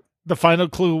save the final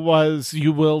clue was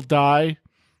you will die?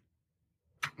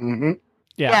 Mm-hmm.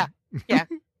 Yeah.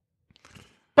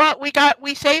 But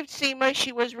we saved SEMA.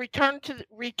 She was returned to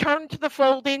the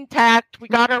fold intact. We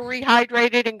got her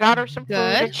rehydrated and got her some food,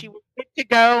 and she was good to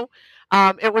go.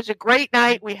 It was a great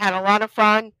night. We had a lot of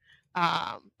fun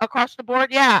across the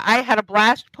board. Yeah, I had a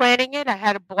blast planning it. I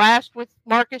had a blast with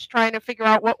Marcus trying to figure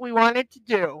out what we wanted to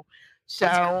do.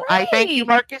 So I thank you,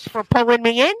 Marcus, for pulling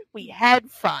me in. We had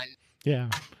fun. Yeah.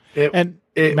 It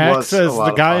Max was says a lot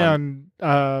the of guy fun.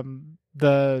 on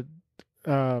the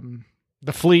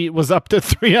The fleet was up to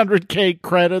 300K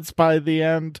credits by the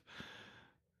end.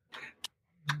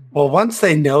 Well, once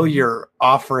they know you're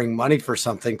offering money for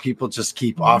something, people just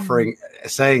keep offering,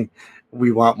 saying,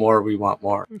 we want more, we want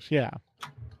more. Yeah.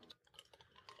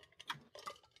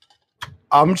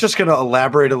 I'm just going to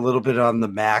elaborate a little bit on the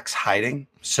Max hiding.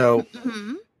 So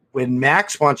when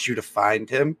Max wants you to find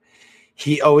him,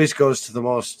 he always goes to the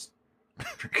most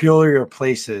peculiar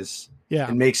places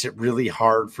and makes it really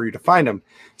hard for you to find him.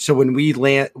 So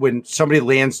when somebody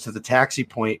lands to the taxi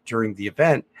point during the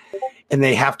event and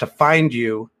they have to find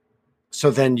you,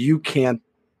 so then you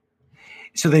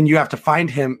have to find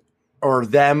him or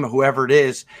them, whoever it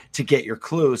is, to get your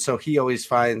clue. So he always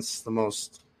finds the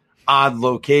most odd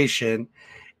location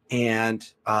and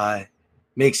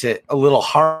makes it a little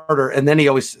harder. And then he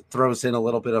always throws in a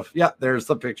little bit of, there's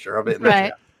the picture of it.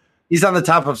 Right. He's on the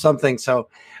top of something. So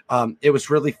it was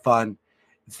really fun.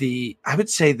 I would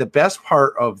say the best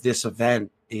part of this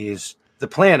event is the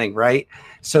planning, right?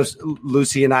 So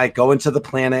Lucy and I go into the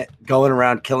planet, going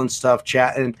around, killing stuff,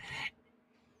 chatting.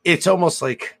 It's almost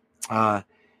like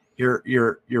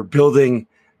you're building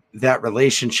that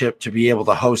relationship to be able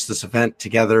to host this event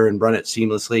together and run it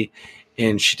seamlessly.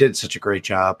 And she did such a great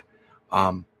job.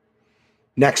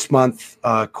 Next month,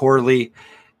 Corley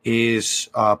is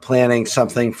planning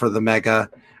something for the Mega,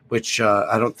 which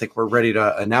I don't think we're ready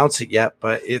to announce it yet,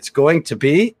 but it's going to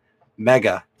be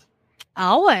Mega.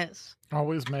 Always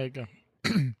Mega.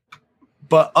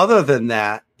 But other than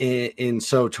that, in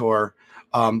SOTOR,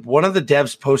 one of the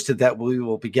devs posted that we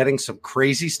will be getting some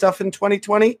crazy stuff in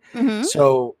 2020.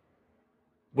 So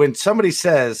when somebody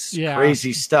says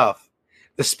crazy stuff,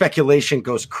 the speculation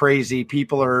goes crazy.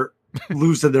 People are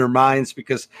losing their minds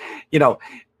because,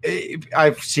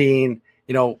 I've seen,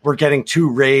 we're getting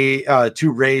two raids,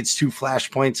 2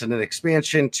 flashpoints and an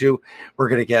expansion. We're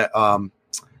going to get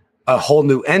a whole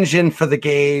new engine for the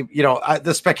game.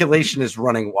 The speculation is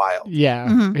running wild.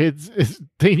 Yeah, it's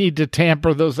they need to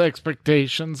tamper those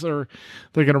expectations, or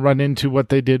they're going to run into what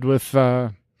they did with,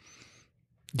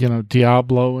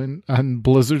 Diablo and on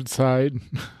Blizzard side.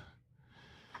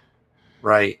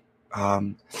 Right.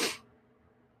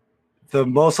 The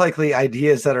most likely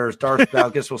idea is that our Darth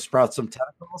Malgus will sprout some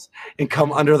tentacles and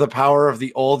come under the power of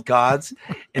the old gods,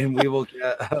 and we will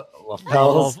get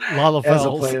Lalafels as a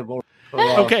playable.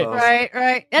 Okay. Right.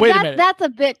 Wait a minute. That's a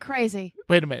bit crazy.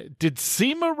 Wait a minute. Did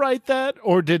Seema write that,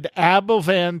 or did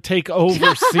Abovan take over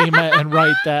Seema and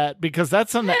write that? Because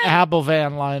that's on the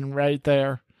Abovan line right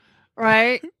there.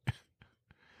 Right.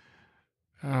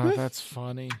 Oh, that's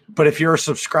funny. But if you're a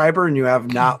subscriber and you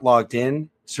have not logged in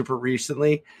super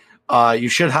recently, you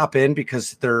should hop in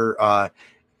because they're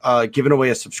giving away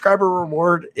a subscriber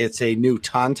reward. It's a new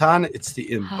Tauntaun. It's the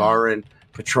Imbaran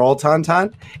Patrol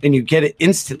Tauntaun, and you get it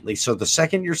instantly. So the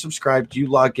second you're subscribed, you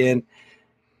log in,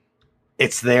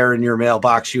 it's there in your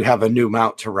mailbox. You have a new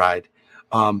mount to ride.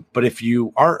 But if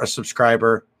you aren't a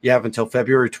subscriber, you have until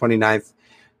February 29th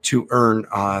to earn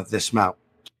this mount.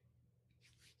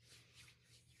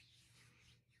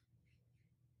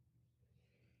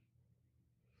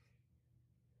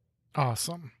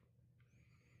 Awesome.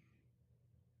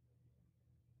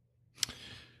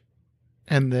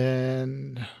 And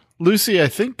then Lucy, I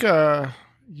think you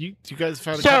guys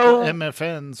have had a couple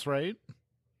MFNs, right?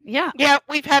 Yeah. Yeah,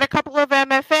 we've had a couple of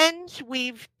MFNs.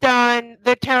 We've done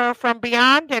the Terror from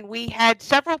Beyond, and we had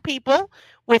several people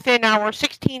within our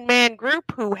 16-man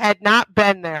group who had not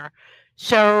been there.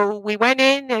 So we went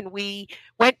in and we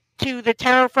went to the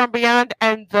Terror from Beyond,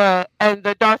 and the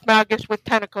Darth Malgus with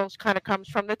tentacles kind of comes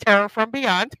from the Terror from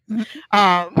Beyond.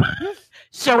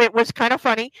 So it was kind of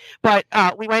funny, but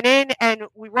we went in and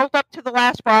we rolled up to the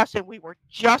last boss, and we were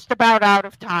just about out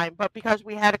of time. But because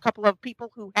we had a couple of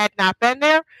people who had not been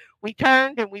there, we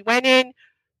turned and we went in,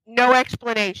 no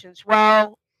explanations.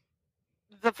 Well,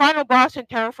 the final boss in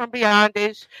Terror from Beyond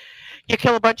is you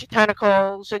kill a bunch of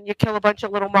tentacles and you kill a bunch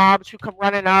of little mobs who come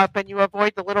running up, and you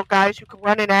avoid the little guys who come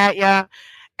running at you,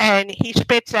 and he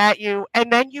spits at you,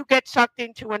 and then you get sucked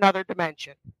into another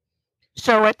dimension.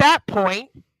 So at that point,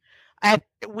 and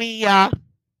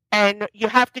you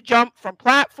have to jump from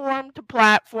platform to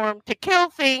platform to kill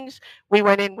things. We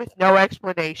went in with no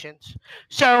explanations.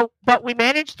 So, but we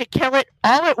managed to kill it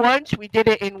all at once. We did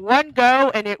it in one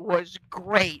go, and it was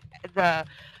great. The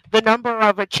number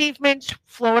of achievements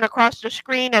flowing across the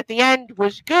screen at the end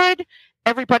was good.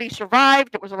 Everybody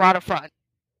survived. It was a lot of fun.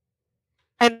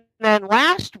 And then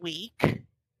last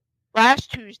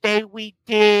Tuesday, we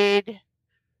did...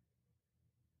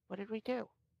 What did we do?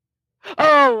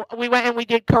 Oh, we went and we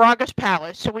did Karaga's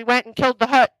Palace. So we went and killed the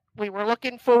hut we were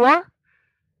looking for.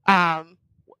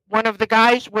 one of the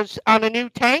guys was on a new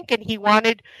tank and he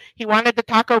wanted the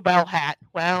Taco Bell hat.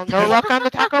 Well, no luck on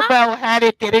the Taco Bell hat.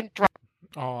 It didn't drop.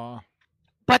 Aw.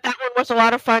 But that one was a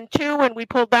lot of fun too, and we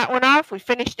pulled that one off. We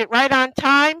finished it right on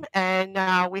time,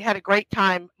 and we had a great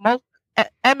time.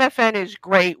 MFN is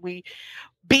great.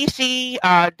 BC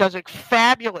does a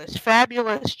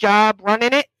fabulous job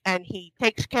running it, and he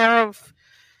takes care of.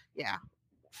 Yeah,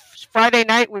 Friday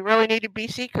night we really needed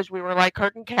BC because we were like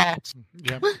herding cats.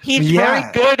 Yep. He's very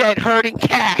good at herding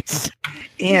cats.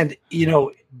 And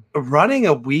running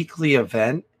a weekly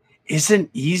event isn't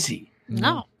easy.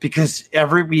 No, because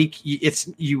every week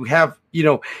you have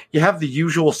the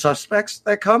usual suspects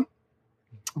that come,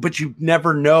 but you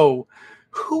never know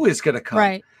who is going to come.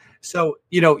 right. So,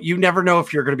 you never know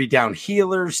if you're going to be down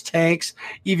healers, tanks,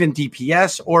 even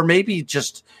DPS, or maybe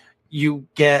just you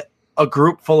get a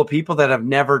group full of people that have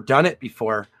never done it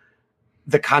before,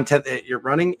 the content that you're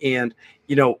running. And,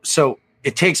 so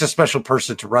it takes a special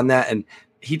person to run that. And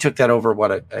he took that over,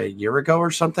 a year ago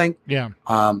or something. Yeah.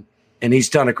 And he's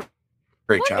done a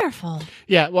great job. Wonderful.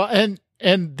 Yeah. Well,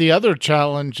 and the other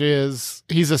challenge is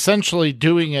he's essentially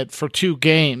doing it for 2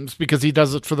 games because he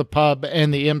does it for the pub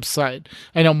and the imp side.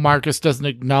 I know Marcus doesn't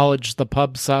acknowledge the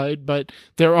pub side, but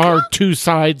there are 2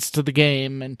 sides to the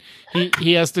game, and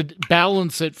he has to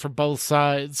balance it for both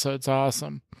sides. So it's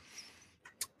awesome.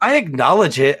 I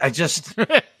acknowledge it.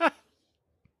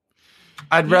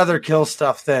 I'd rather kill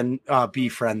stuff than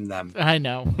befriend them. I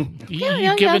know. Yeah,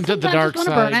 You give into the dark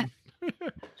sometimes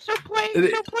just wanna burn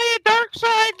side. So play a dark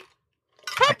side.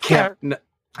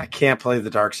 I can't play the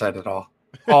dark side at all.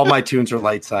 All my tunes are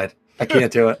light side. I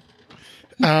can't do it.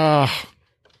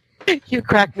 You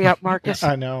crack me up, Marcus.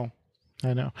 I know.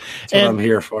 That's what I'm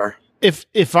here for.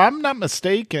 If I'm not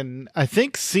mistaken, I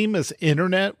think Seema's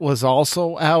internet was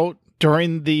also out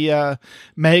during the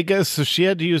mega, so she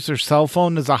had to use her cell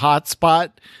phone as a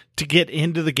hotspot to get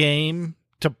into the game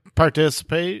to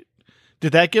participate.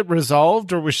 Did that get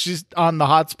resolved, or was she on the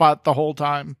hotspot the whole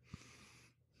time?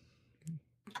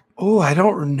 Oh, I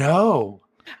don't know.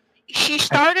 She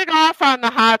started off on the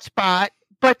hotspot,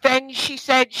 but then she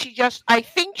said she just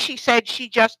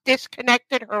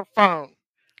disconnected her phone.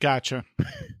 Gotcha.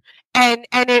 And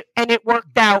it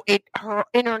worked out. Her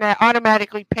internet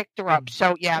automatically picked her up.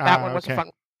 So yeah, that one was okay. fun.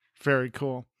 Very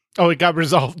cool. Oh, it got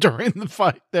resolved during the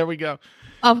fight. There we go.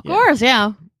 Of course,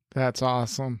 yeah. That's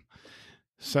awesome.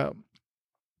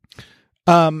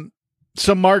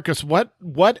 So Marcus,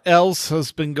 what else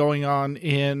has been going on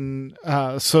in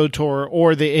SOTOR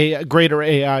or the greater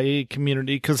AIE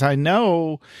community? Because I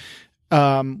know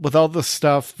with all the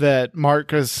stuff that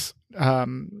Marcus,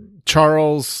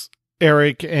 Charles,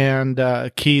 Eric,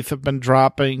 and Keith have been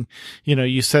dropping,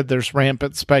 you said there's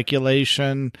rampant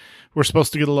speculation. We're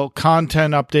supposed to get a little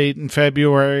content update in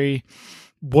February.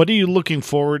 What are you looking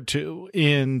forward to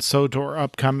in SOTOR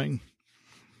upcoming?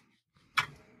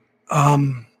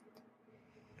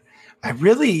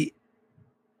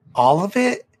 All of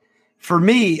it for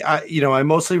me, I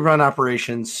mostly run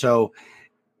operations. So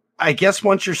I guess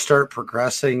once you start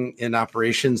progressing in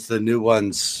operations, the new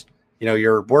ones,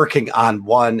 you're working on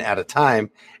one at a time.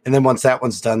 And then once that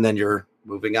one's done, then you're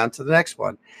moving on to the next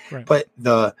one. Right. But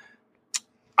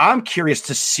I'm curious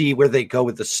to see where they go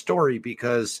with the story,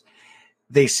 because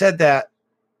they said that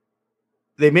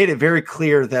they made it very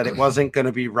clear that it wasn't going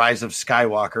to be Rise of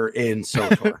Skywalker in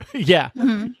SOTOR. Yeah.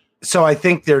 Mm-hmm. So I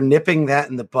think they're nipping that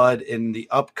in the bud in the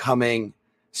upcoming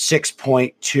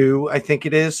 6.2, I think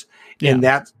it is. Yeah. And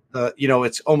that,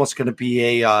 it's almost going to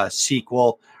be a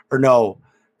sequel, or no,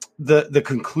 the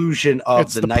conclusion of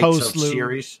It's the the Knights of post-loop.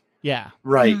 series. Yeah.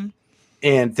 Right. Mm-hmm.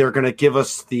 And they're going to give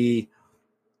us the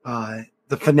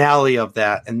finale of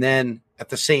that. And then at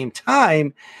the same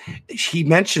time, he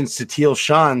mentions Satil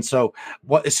Shan. So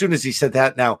as soon as he said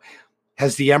that, now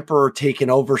has the Emperor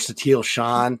taken over Satil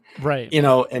Shan? Right.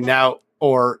 And now,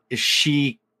 or is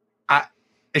she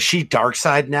dark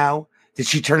side now? Did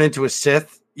she turn into a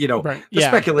Sith? Right. The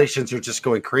speculations are just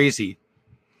going crazy.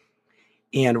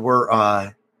 And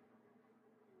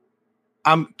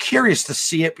I'm curious to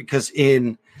see it, because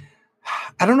I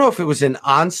don't know if it was in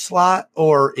Onslaught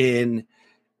or in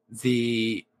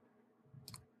the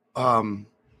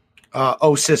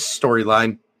OSIS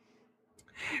storyline,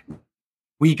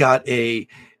 we got a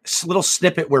little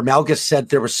snippet where Malgus said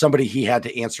there was somebody he had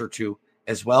to answer to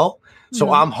as well.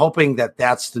 So I'm hoping that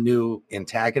that's the new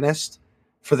antagonist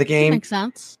for the game. Makes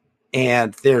sense.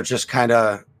 And they're just kind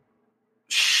of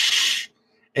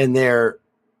and they're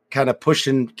kind of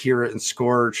pushing Kira and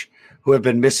Scourge, who have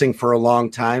been missing for a long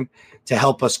time, to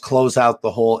help us close out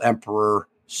the whole Emperor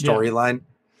storyline.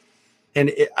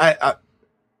 And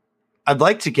I'd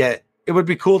like to get it would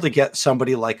be cool to get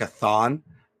somebody like a Thrawn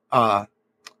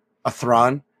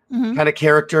Mhm. kind of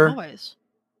character, Always.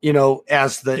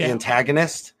 as the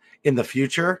antagonist in the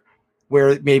future,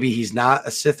 where maybe he's not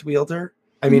a Sith wielder.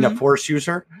 I mean, a Force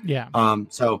user. Yeah.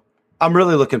 So I'm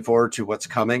really looking forward to what's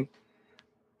coming.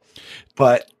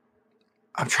 But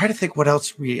I'm trying to think what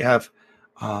else we have.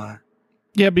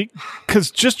 Yeah, because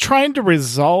just trying to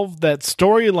resolve that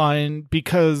storyline,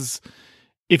 because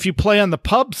if you play on the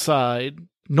pub side,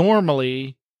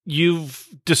 normally you've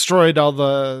destroyed all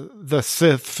the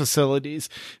Sith facilities.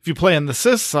 If you play on the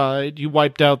Sith side, you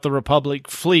wiped out the Republic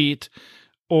fleet,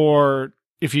 or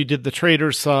if you did the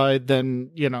traitor side,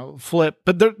 then, flip.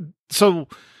 But so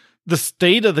the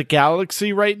state of the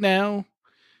galaxy right now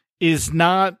is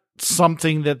not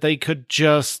something that they could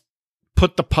just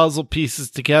put the puzzle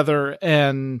pieces together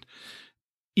and,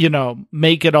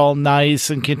 make it all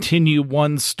nice and continue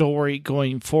one story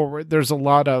going forward. There's a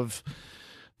lot of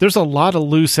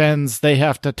loose ends they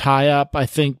have to tie up, I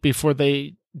think, before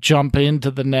they jump into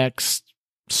the next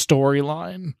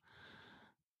storyline.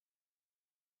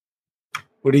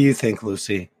 What do you think,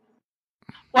 Lucy?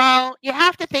 Well, you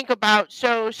have to think about,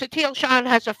 so Satele Shan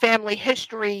has a family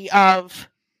history of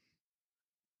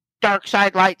dark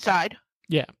side, light side.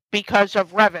 Yeah. Because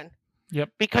of Revan. Yep.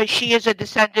 Because she is a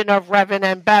descendant of Revan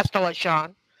and Bastila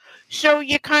Shan. So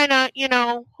you kind of,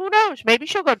 who knows? Maybe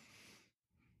she'll go.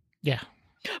 Yeah.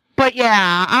 But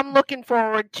yeah, I'm looking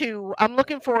forward to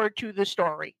the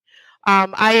story.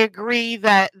 I agree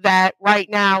that right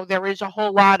now there is a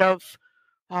whole lot of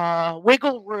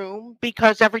wiggle room,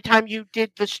 because every time you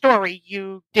did the story,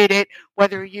 you did it,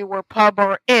 whether you were pub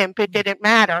or imp, it didn't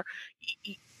matter.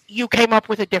 You came up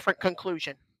with a different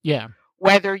conclusion. Yeah.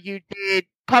 Whether you did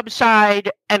pub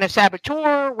side and a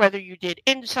saboteur, whether you did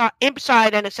imp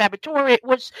side and a saboteur, it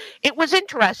was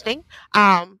interesting.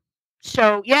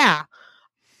 So yeah,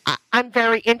 I'm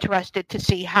very interested to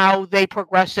see how they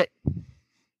progress it.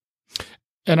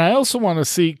 And I also want to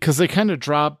see, because they kind of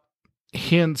drop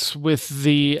hints with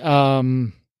the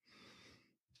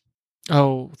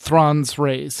Thrawn's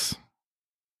race.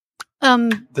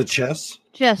 The chess?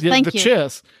 Chiss, yeah, thank the you.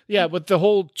 Chiss. Yeah, with the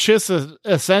whole Chiss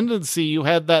ascendancy, you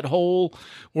had that whole,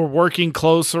 we're working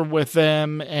closer with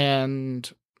them,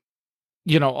 and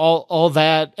all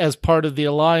that as part of the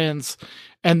alliance.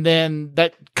 And then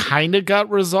that kind of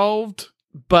got resolved,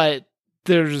 but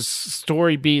there's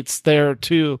story beats there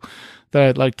too that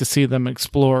I'd like to see them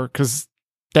explore, because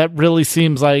that really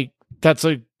seems like that's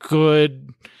a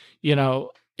good,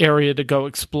 area to go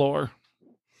explore.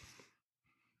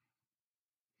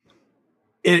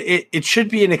 It should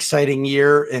be an exciting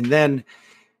year. And then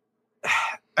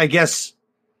I guess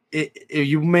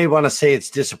you may want to say it's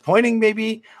disappointing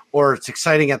maybe, or it's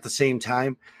exciting at the same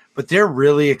time, but they're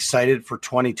really excited for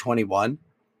 2021.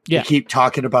 Yeah. They keep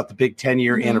talking about the big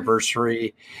 10-year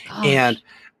anniversary. Gosh. And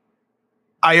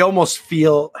I almost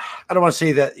feel, I don't want to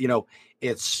say that,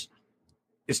 is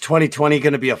 2020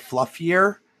 going to be a fluff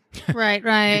year? Right.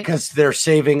 Because they're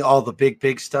saving all the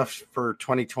big stuff for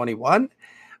 2021.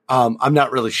 I'm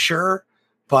not really sure,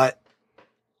 but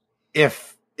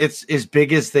if it's as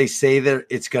big as they say that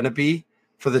it's going to be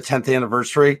for the 10th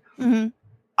anniversary,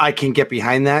 I can get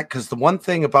behind that. Because the one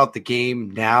thing about the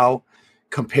game now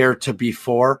compared to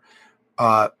before,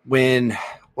 what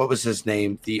was his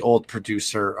name? The old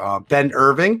producer, Ben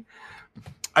Irving.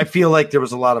 I feel like there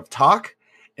was a lot of talk,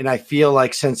 and I feel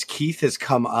like since Keith has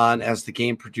come on as the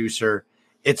game producer,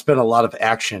 it's been a lot of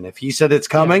action. If he said it's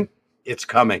coming, it's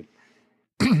coming.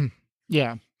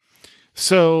 Yeah.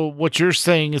 So what you're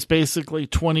saying is basically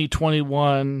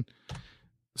 2021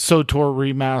 SOTOR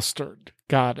remastered.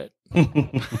 Got it.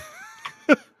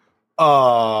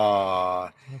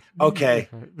 Okay.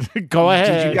 Go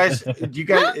ahead. Did you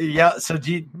guys yeah, so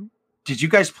did you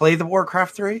guys play the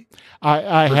Warcraft 3?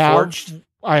 I have Forged?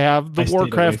 I have the I stayed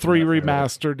Warcraft away 3 from that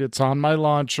remastered. It's on my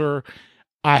launcher.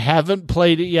 I haven't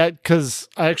played it yet because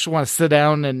I actually want to sit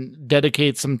down and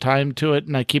dedicate some time to it,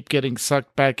 and I keep getting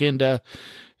sucked back into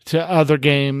other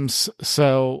games.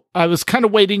 So I was kind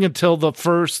of waiting until the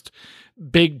first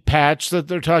big patch that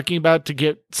they're talking about to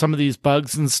get some of these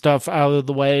bugs and stuff out of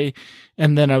the way,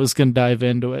 and then I was going to dive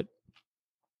into it.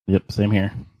 Yep, same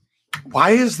here. Why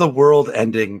is the world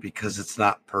ending? Because it's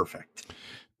not perfect.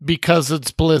 Because it's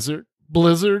Blizzard.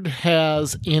 Blizzard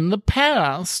has, in the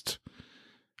past,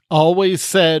 always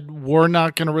said, we're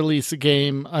not going to release a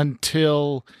game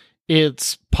until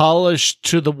it's polished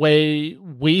to the way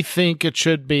we think it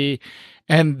should be,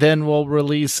 and then we'll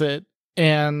release it.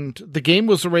 And the game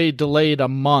was already delayed a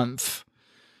month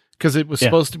because it was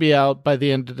supposed to be out by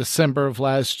the end of December of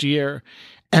last year.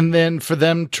 And then for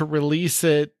them to release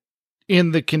it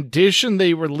in the condition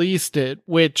they released it,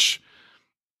 which,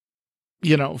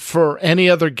 you know, for any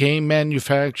other game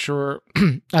manufacturer,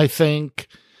 I think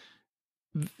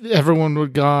everyone would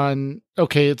have gone,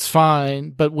 okay, it's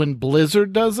fine. But when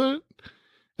Blizzard does it,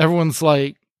 everyone's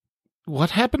like,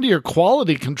 what happened to your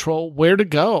quality control? Where to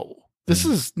go? This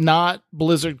is not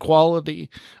Blizzard quality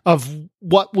of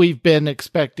what we've been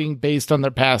expecting based on their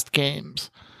past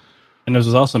games. And there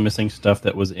was also missing stuff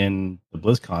that was in the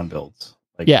BlizzCon builds.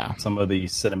 Like some of the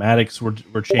cinematics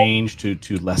were changed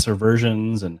to lesser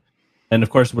versions, and of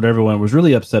course, what everyone was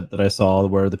really upset that I saw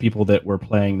were the people that were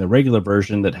playing the regular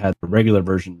version that had the regular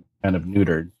version kind of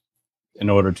neutered in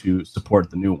order to support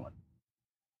the new one.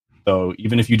 So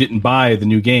even if you didn't buy the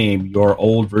new game, your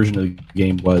old version of the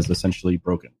game was essentially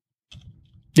broken.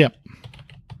 Yep.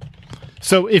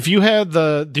 So if you had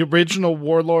the original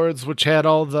Warlords, which had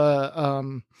all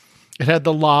the it had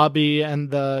the lobby and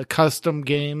the custom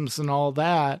games and all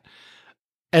that,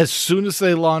 as soon as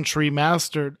they launched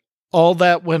remastered, all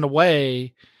that went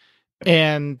away.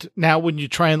 And now when you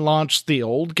try and launch the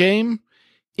old game,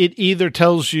 it either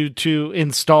tells you to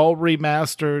install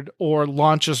remastered or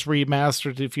launches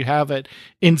remastered if you have it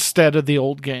instead of the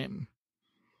old game.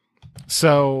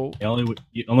 So the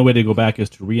only way to go back is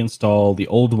to reinstall the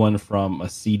old one from a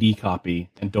CD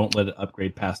copy and don't let it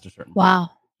upgrade past a certain point.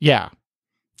 Wow. Yeah.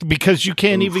 Because you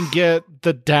can't even get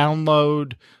the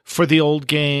download for the old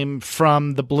game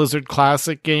from the Blizzard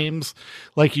Classic games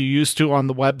like you used to on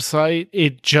the website.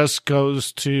 It just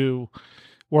goes to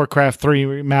Warcraft 3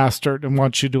 Remastered and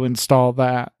wants you to install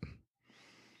that.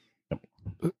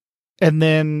 Yep. And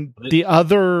then the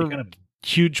other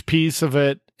huge piece of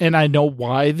it, and I know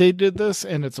why they did this,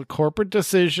 and it's a corporate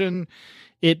decision.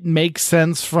 It makes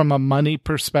sense from a money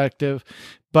perspective,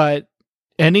 but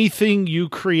anything you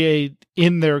create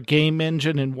in their game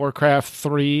engine in Warcraft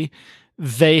 3,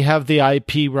 they have the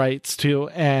IP rights to,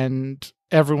 and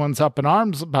everyone's up in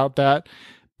arms about that.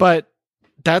 But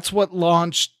that's what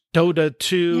launched Dota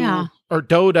 2 or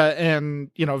Dota,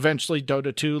 and, you know, eventually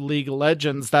Dota 2, League of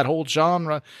Legends. That whole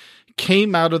genre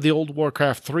came out of the old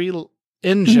Warcraft 3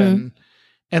 engine. Mm-hmm.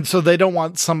 And so they don't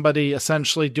want somebody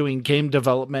essentially doing game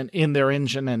development in their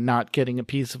engine and not getting a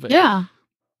piece of it. Yeah.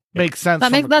 Makes sense.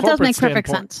 That does make perfect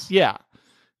sense. Yeah.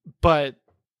 But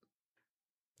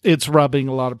it's rubbing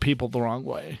a lot of people the wrong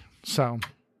way. So,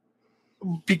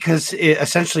 because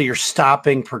essentially you're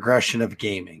stopping progression of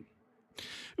gaming.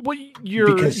 Well,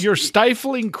 you're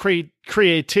stifling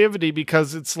creativity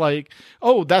because it's like,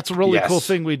 oh, that's a really cool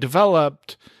thing we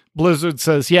developed. Blizzard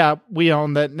says, yeah, we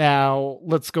own that now.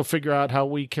 Let's go figure out how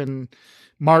we can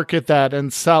market that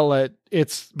and sell it.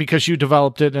 It's because you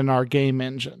developed it in our game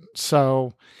engine.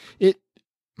 So it'd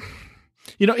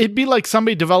be like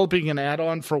somebody developing an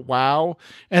add-on for WoW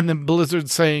and then Blizzard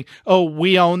saying, oh,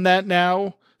 we own that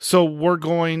now. So we're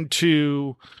going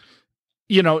to,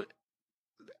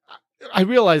 I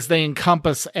realize they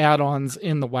encompass add-ons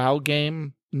in the WoW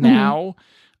game now,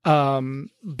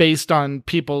 based on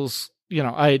people's,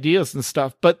 ideas and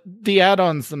stuff, but the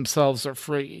add-ons themselves are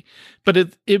free. But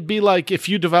it'd be like if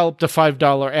you developed a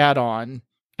 $5 add-on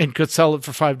and could sell it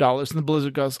for $5, and the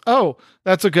Blizzard goes, oh,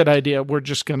 that's a good idea. We're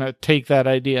just going to take that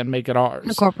idea and make it ours.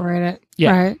 Incorporate it.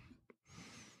 Yeah. Right.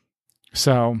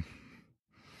 So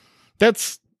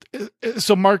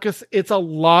Marcus, it's a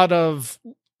lot of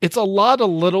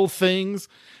little things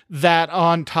that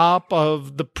on top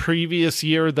of the previous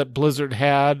year that Blizzard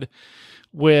had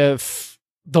with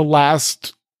the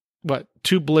last,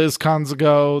 2 BlizzCons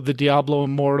ago, the Diablo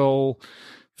Immortal,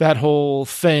 that whole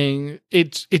thing,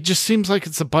 it just seems like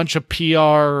it's a bunch of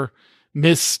PR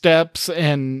missteps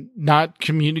and not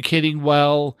communicating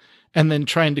well, and then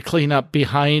trying to clean up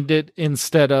behind it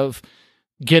instead of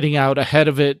getting out ahead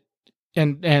of it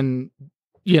and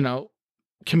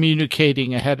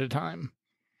communicating ahead of time.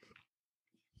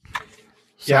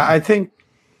 So. Yeah, I think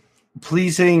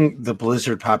pleasing the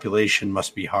Blizzard population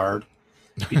must be hard.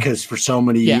 Because for so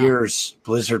many years,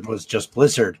 Blizzard was just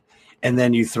Blizzard. And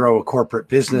then you throw a corporate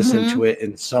business into it,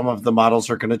 and some of the models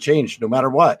are going to change no matter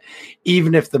what.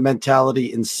 Even if the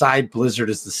mentality inside Blizzard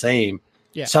is the same,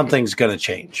 something's going to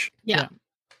change. Yeah.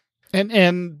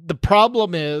 And the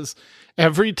problem is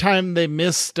every time they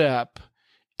misstep,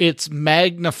 it's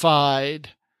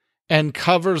magnified and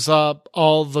covers up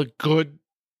all the good,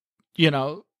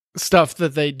 stuff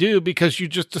that they do, because you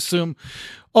just assume,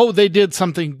 oh, they did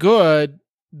something good.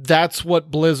 That's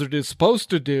what Blizzard is supposed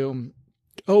to do.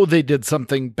 Oh, they did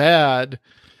something bad.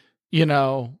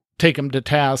 Take them to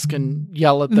task and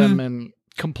yell at them and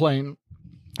complain.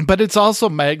 But it's also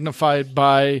magnified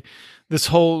by this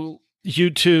whole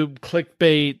YouTube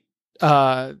clickbait,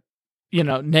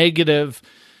 negative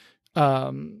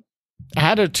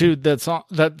attitude that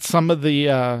some of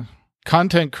the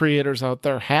content creators out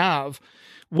there have,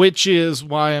 which is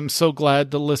why I'm so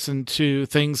glad to listen to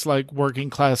things like Working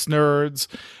Class Nerds,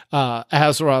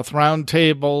 Azeroth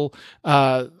Roundtable,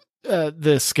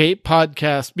 the Escape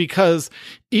podcast, because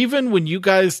even when you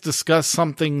guys discuss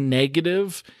something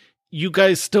negative, you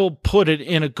guys still put it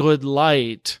in a good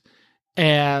light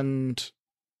and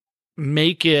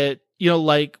make it,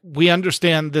 like, we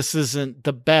understand this isn't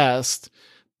the best,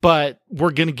 but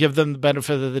we're going to give them the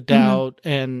benefit of the doubt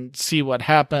and see what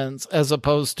happens, as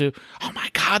opposed to, oh my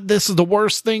God, this is the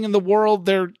worst thing in the world.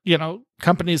 They're,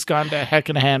 company's gone to heck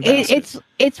in a handbasket.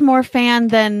 It's more fan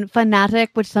than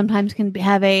fanatic, which sometimes can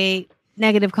have a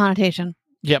negative connotation.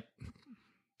 Yep.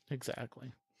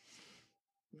 Exactly.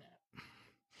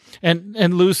 And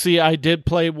Looci, I did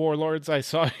play Warlords. I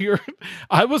saw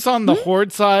I was on the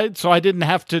Horde side, so I didn't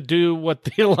have to do what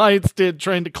the Alliance did,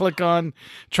 trying to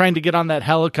get on that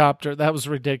helicopter. That was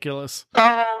ridiculous.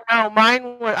 Oh no,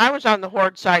 I was on the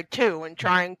Horde side too, and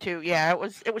trying to. Yeah, it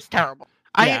was terrible.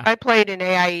 Yeah. I played in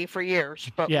AIE for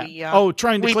years, but we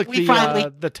trying to click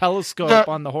the telescope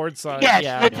on the Horde side.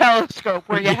 Yes, the telescope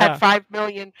where you had 5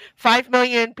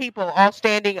 million people all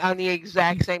standing on the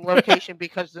exact same location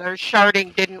because their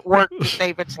sharding didn't work to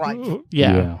save its life.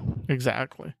 Yeah,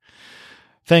 exactly.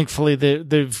 Thankfully,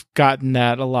 they've gotten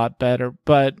that a lot better.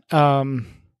 But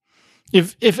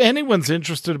if anyone's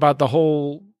interested about the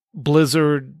whole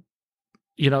Blizzard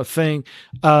thing,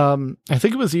 I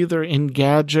think it was either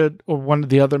Engadget or one of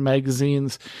the other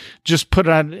magazines just put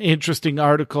out an interesting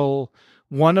article.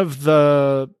 One of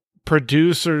the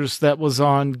producers that was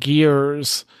on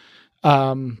Gears,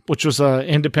 which was an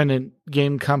independent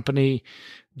game company,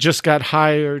 just got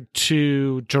hired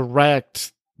to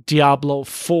direct Diablo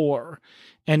 4.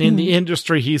 And in the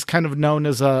industry, he's kind of known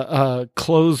as a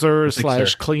closer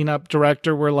 / cleanup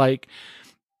director, where, like,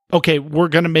 okay, we're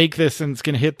going to make this and it's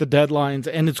going to hit the deadlines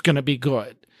and it's going to be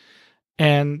good.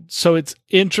 And so it's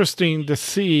interesting to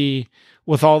see,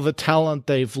 with all the talent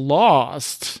they've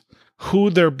lost, who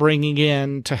they're bringing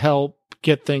in to help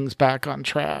get things back on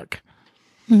track.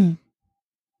 Yeah,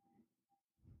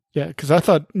 because I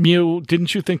thought, Mew,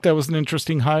 didn't you think that was an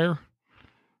interesting hire?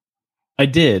 I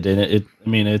did, and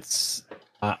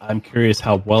I'm curious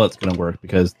how well it's going to work,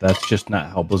 because that's just not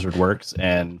how Blizzard works,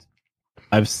 and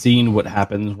I've seen what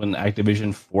happens when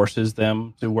Activision forces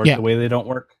them to work the way they don't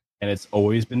work, and it's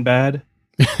always been bad.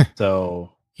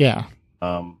 So yeah,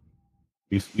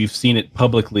 we've seen it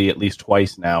publicly at least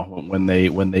twice now when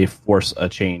they force a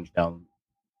change down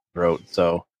the road.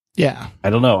 So yeah, I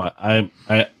don't know.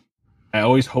 I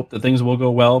always hope that things will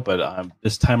go well, but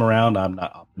this time around I'm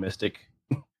not optimistic.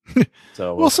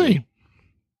 So we'll see.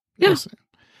 Yeah. We'll see.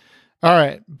 All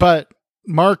right, but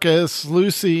Marcus,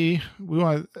 Looci, we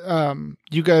want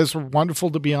you guys were wonderful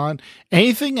to be on.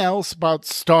 Anything else about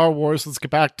Star Wars? Let's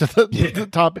get back to the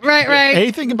topic. Right.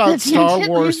 Anything about Star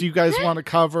Wars you guys want to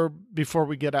cover before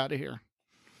we get out of here?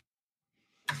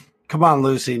 Come on,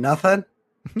 Looci, nothing.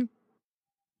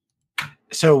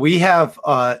 So we have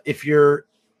if you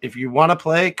want to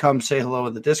play, come say hello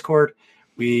in the Discord.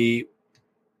 We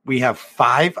have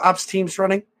 5 ops teams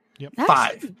running. Yep.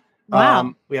 5.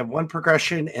 Wow. We have 1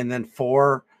 progression and then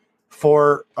 4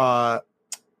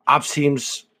 ops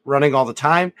teams running all the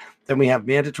time. Then we have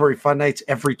mandatory fun nights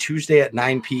every Tuesday at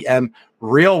 9 p.m.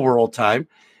 real world time,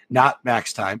 not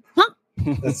max time. Huh?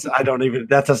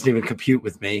 That doesn't even compute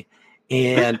with me.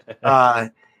 And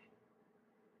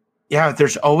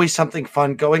there's always something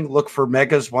fun going. Look for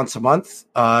megas once a month.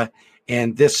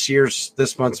 And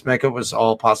this month's mega was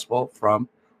all possible from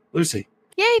Looci.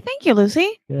 Yay, thank you,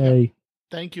 Looci. Yay.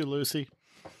 Thank you, Looci.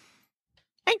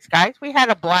 Thanks, guys. We had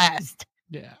a blast.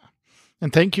 Yeah.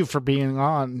 And thank you for being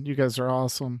on. You guys are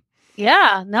awesome.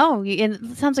 Yeah, no, it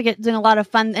sounds like it's doing a lot of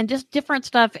fun and just different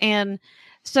stuff in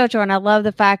SOTOR. And I love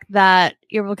the fact that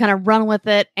you're able to kind of run with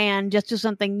it and just do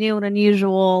something new and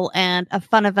unusual and a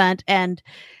fun event. And,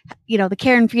 the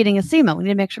care and feeding of Seema. We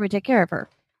need to make sure we take care of her.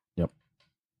 Yep.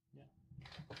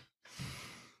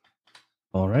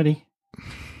 Alrighty.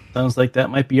 Sounds like that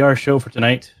might be our show for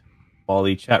tonight. While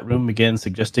the chat room begins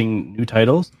suggesting new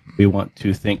titles, we want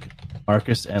to thank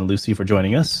Marcus and Looci for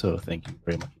joining us. So thank you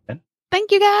very much again.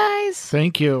 Thank you, guys.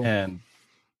 Thank you. And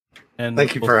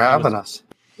thank you for having us.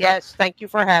 Yes, thank you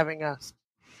for having us.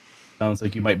 Sounds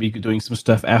like you might be doing some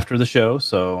stuff after the show.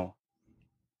 So,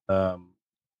 are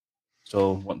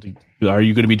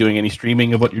you going to be doing any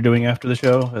streaming of what you're doing after the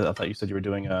show? I thought you said you were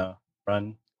doing a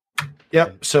run.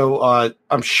 Yep. So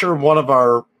I'm sure one of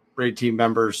our raid team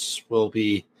members will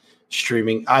be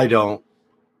streaming. I don't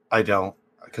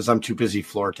because I'm too busy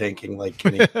floor tanking like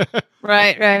Kenny.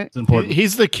 Right. It's important.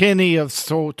 He's the Kenny of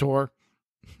SWTOR.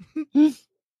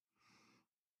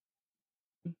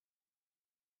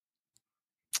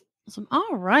 Awesome.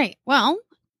 All right. Well,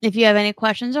 if you have any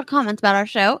questions or comments about our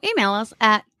show, email us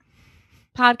at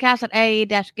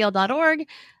podcast@aie-guild.org.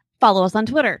 Follow us on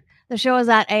Twitter. The show is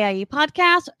at AIE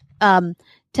Podcast.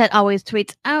 Ted always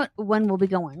tweets out when we'll be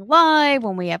going live,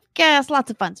 when we have guests, lots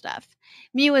of fun stuff.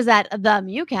 Mew is at The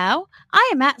Mew Cow. I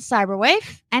am at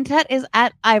Cyberwaif, and Ted is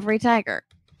at Ivory Tiger.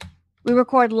 We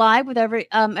record live with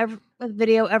with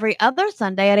video every other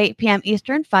Sunday at 8 p.m.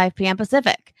 Eastern, 5 p.m.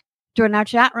 Pacific. Join our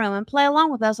chat room and play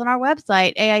along with us on our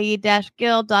website,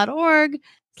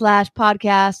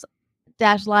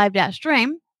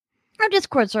 aie-guild.org/podcast-live-stream. Our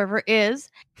Discord server is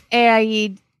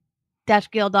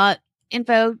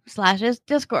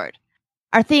aie-guild.info/discord.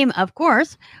 Our theme, of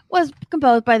course, was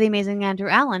composed by the amazing Andrew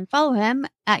Allen. Follow him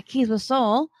at Keys with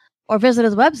Soul or visit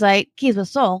his website,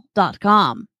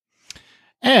 keyswithsoul.com.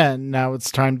 And now it's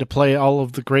time to play all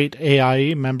of the great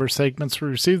AIE member segments we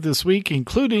received this week,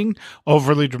 including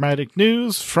overly dramatic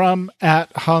news from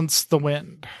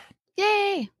 @HuntsTheWind.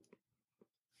 Yay!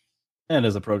 And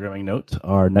as a programming note,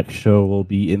 our next show will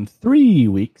be in 3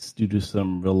 weeks due to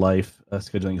some real-life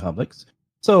scheduling conflicts.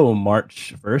 So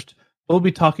March 1st, we'll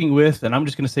be talking with, and I'm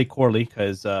just going to say Corley,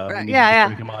 because we need to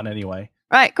bring him on anyway.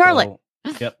 Right, Corley. So,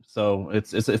 yep, so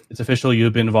it's official.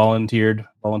 You've been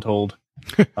voluntold.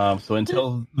 So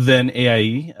until then,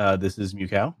 AIE, this is Mew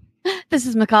Cow. This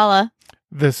is Makala.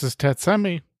 This is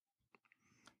Tetsemi.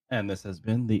 And this has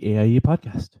been the AIE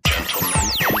podcast. Gentlemen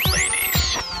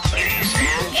and ladies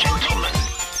and gentlemen,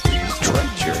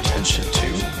 direct your attention to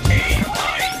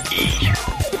AIE.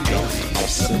 Building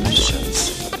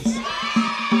submissions.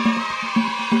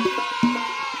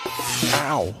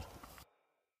 Ow.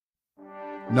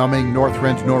 Numbing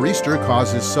northrend nor'easter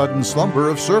causes sudden slumber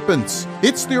of serpents.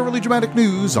 It's the early dramatic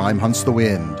news. I'm Hunts the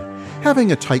Wind.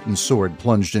 Having a Titan sword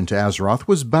plunged into Azeroth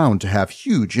was bound to have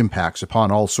huge impacts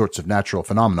upon all sorts of natural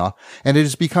phenomena, and it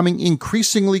is becoming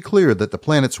increasingly clear that the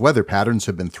planet's weather patterns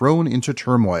have been thrown into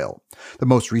turmoil. The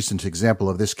most recent example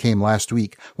of this came last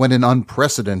week, when an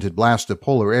unprecedented blast of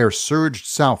polar air surged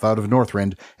south out of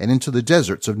Northrend and into the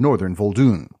deserts of northern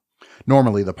Vol'dun.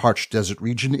 Normally, the parched desert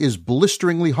region is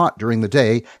blisteringly hot during the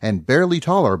day and barely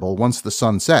tolerable once the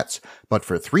sun sets, but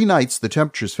for 3 nights the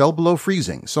temperatures fell below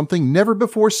freezing, something never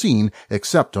before seen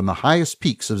except on the highest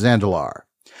peaks of Zandalar.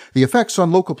 The effects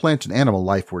on local plant and animal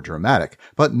life were dramatic,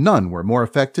 but none were more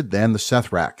affected than the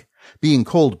Sethrak. Being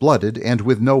cold-blooded and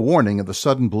with no warning of the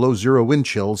sudden below-zero wind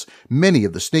chills, many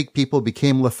of the snake people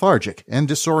became lethargic and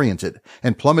disoriented,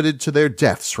 and plummeted to their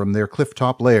deaths from their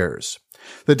cliff-top lairs.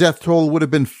 The death toll would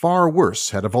have been far worse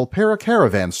had a Volpera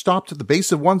caravan stopped at the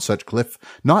base of one such cliff,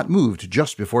 not moved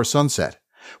just before sunset.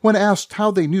 When asked how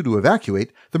they knew to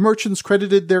evacuate, the merchants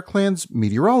credited their clan's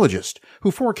meteorologist, who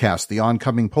forecast the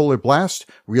oncoming polar blast,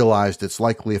 realized its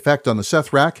likely effect on the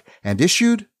Sethrak, and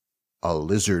issued a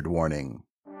lizard warning.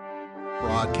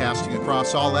 Broadcasting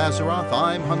across all Azeroth,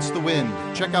 I'm Hunts the Wind.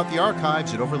 Check out the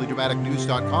archives at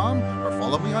overlydramaticnews.com or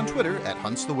follow me on Twitter at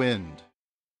HuntsTheWind.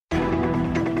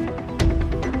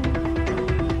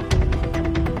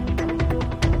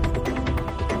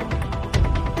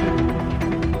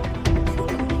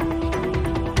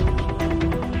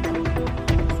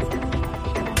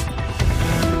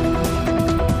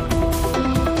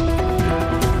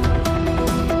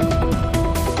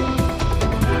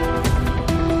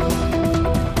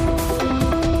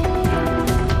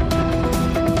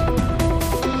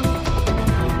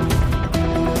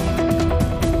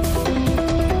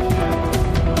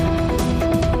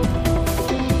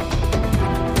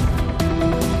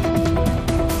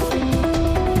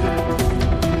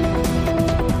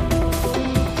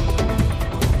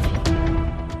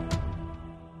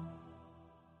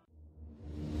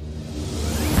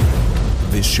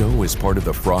 This show is part of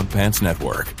the Frog Pants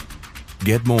Network.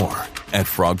 Get more at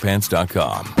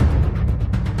frogpants.com.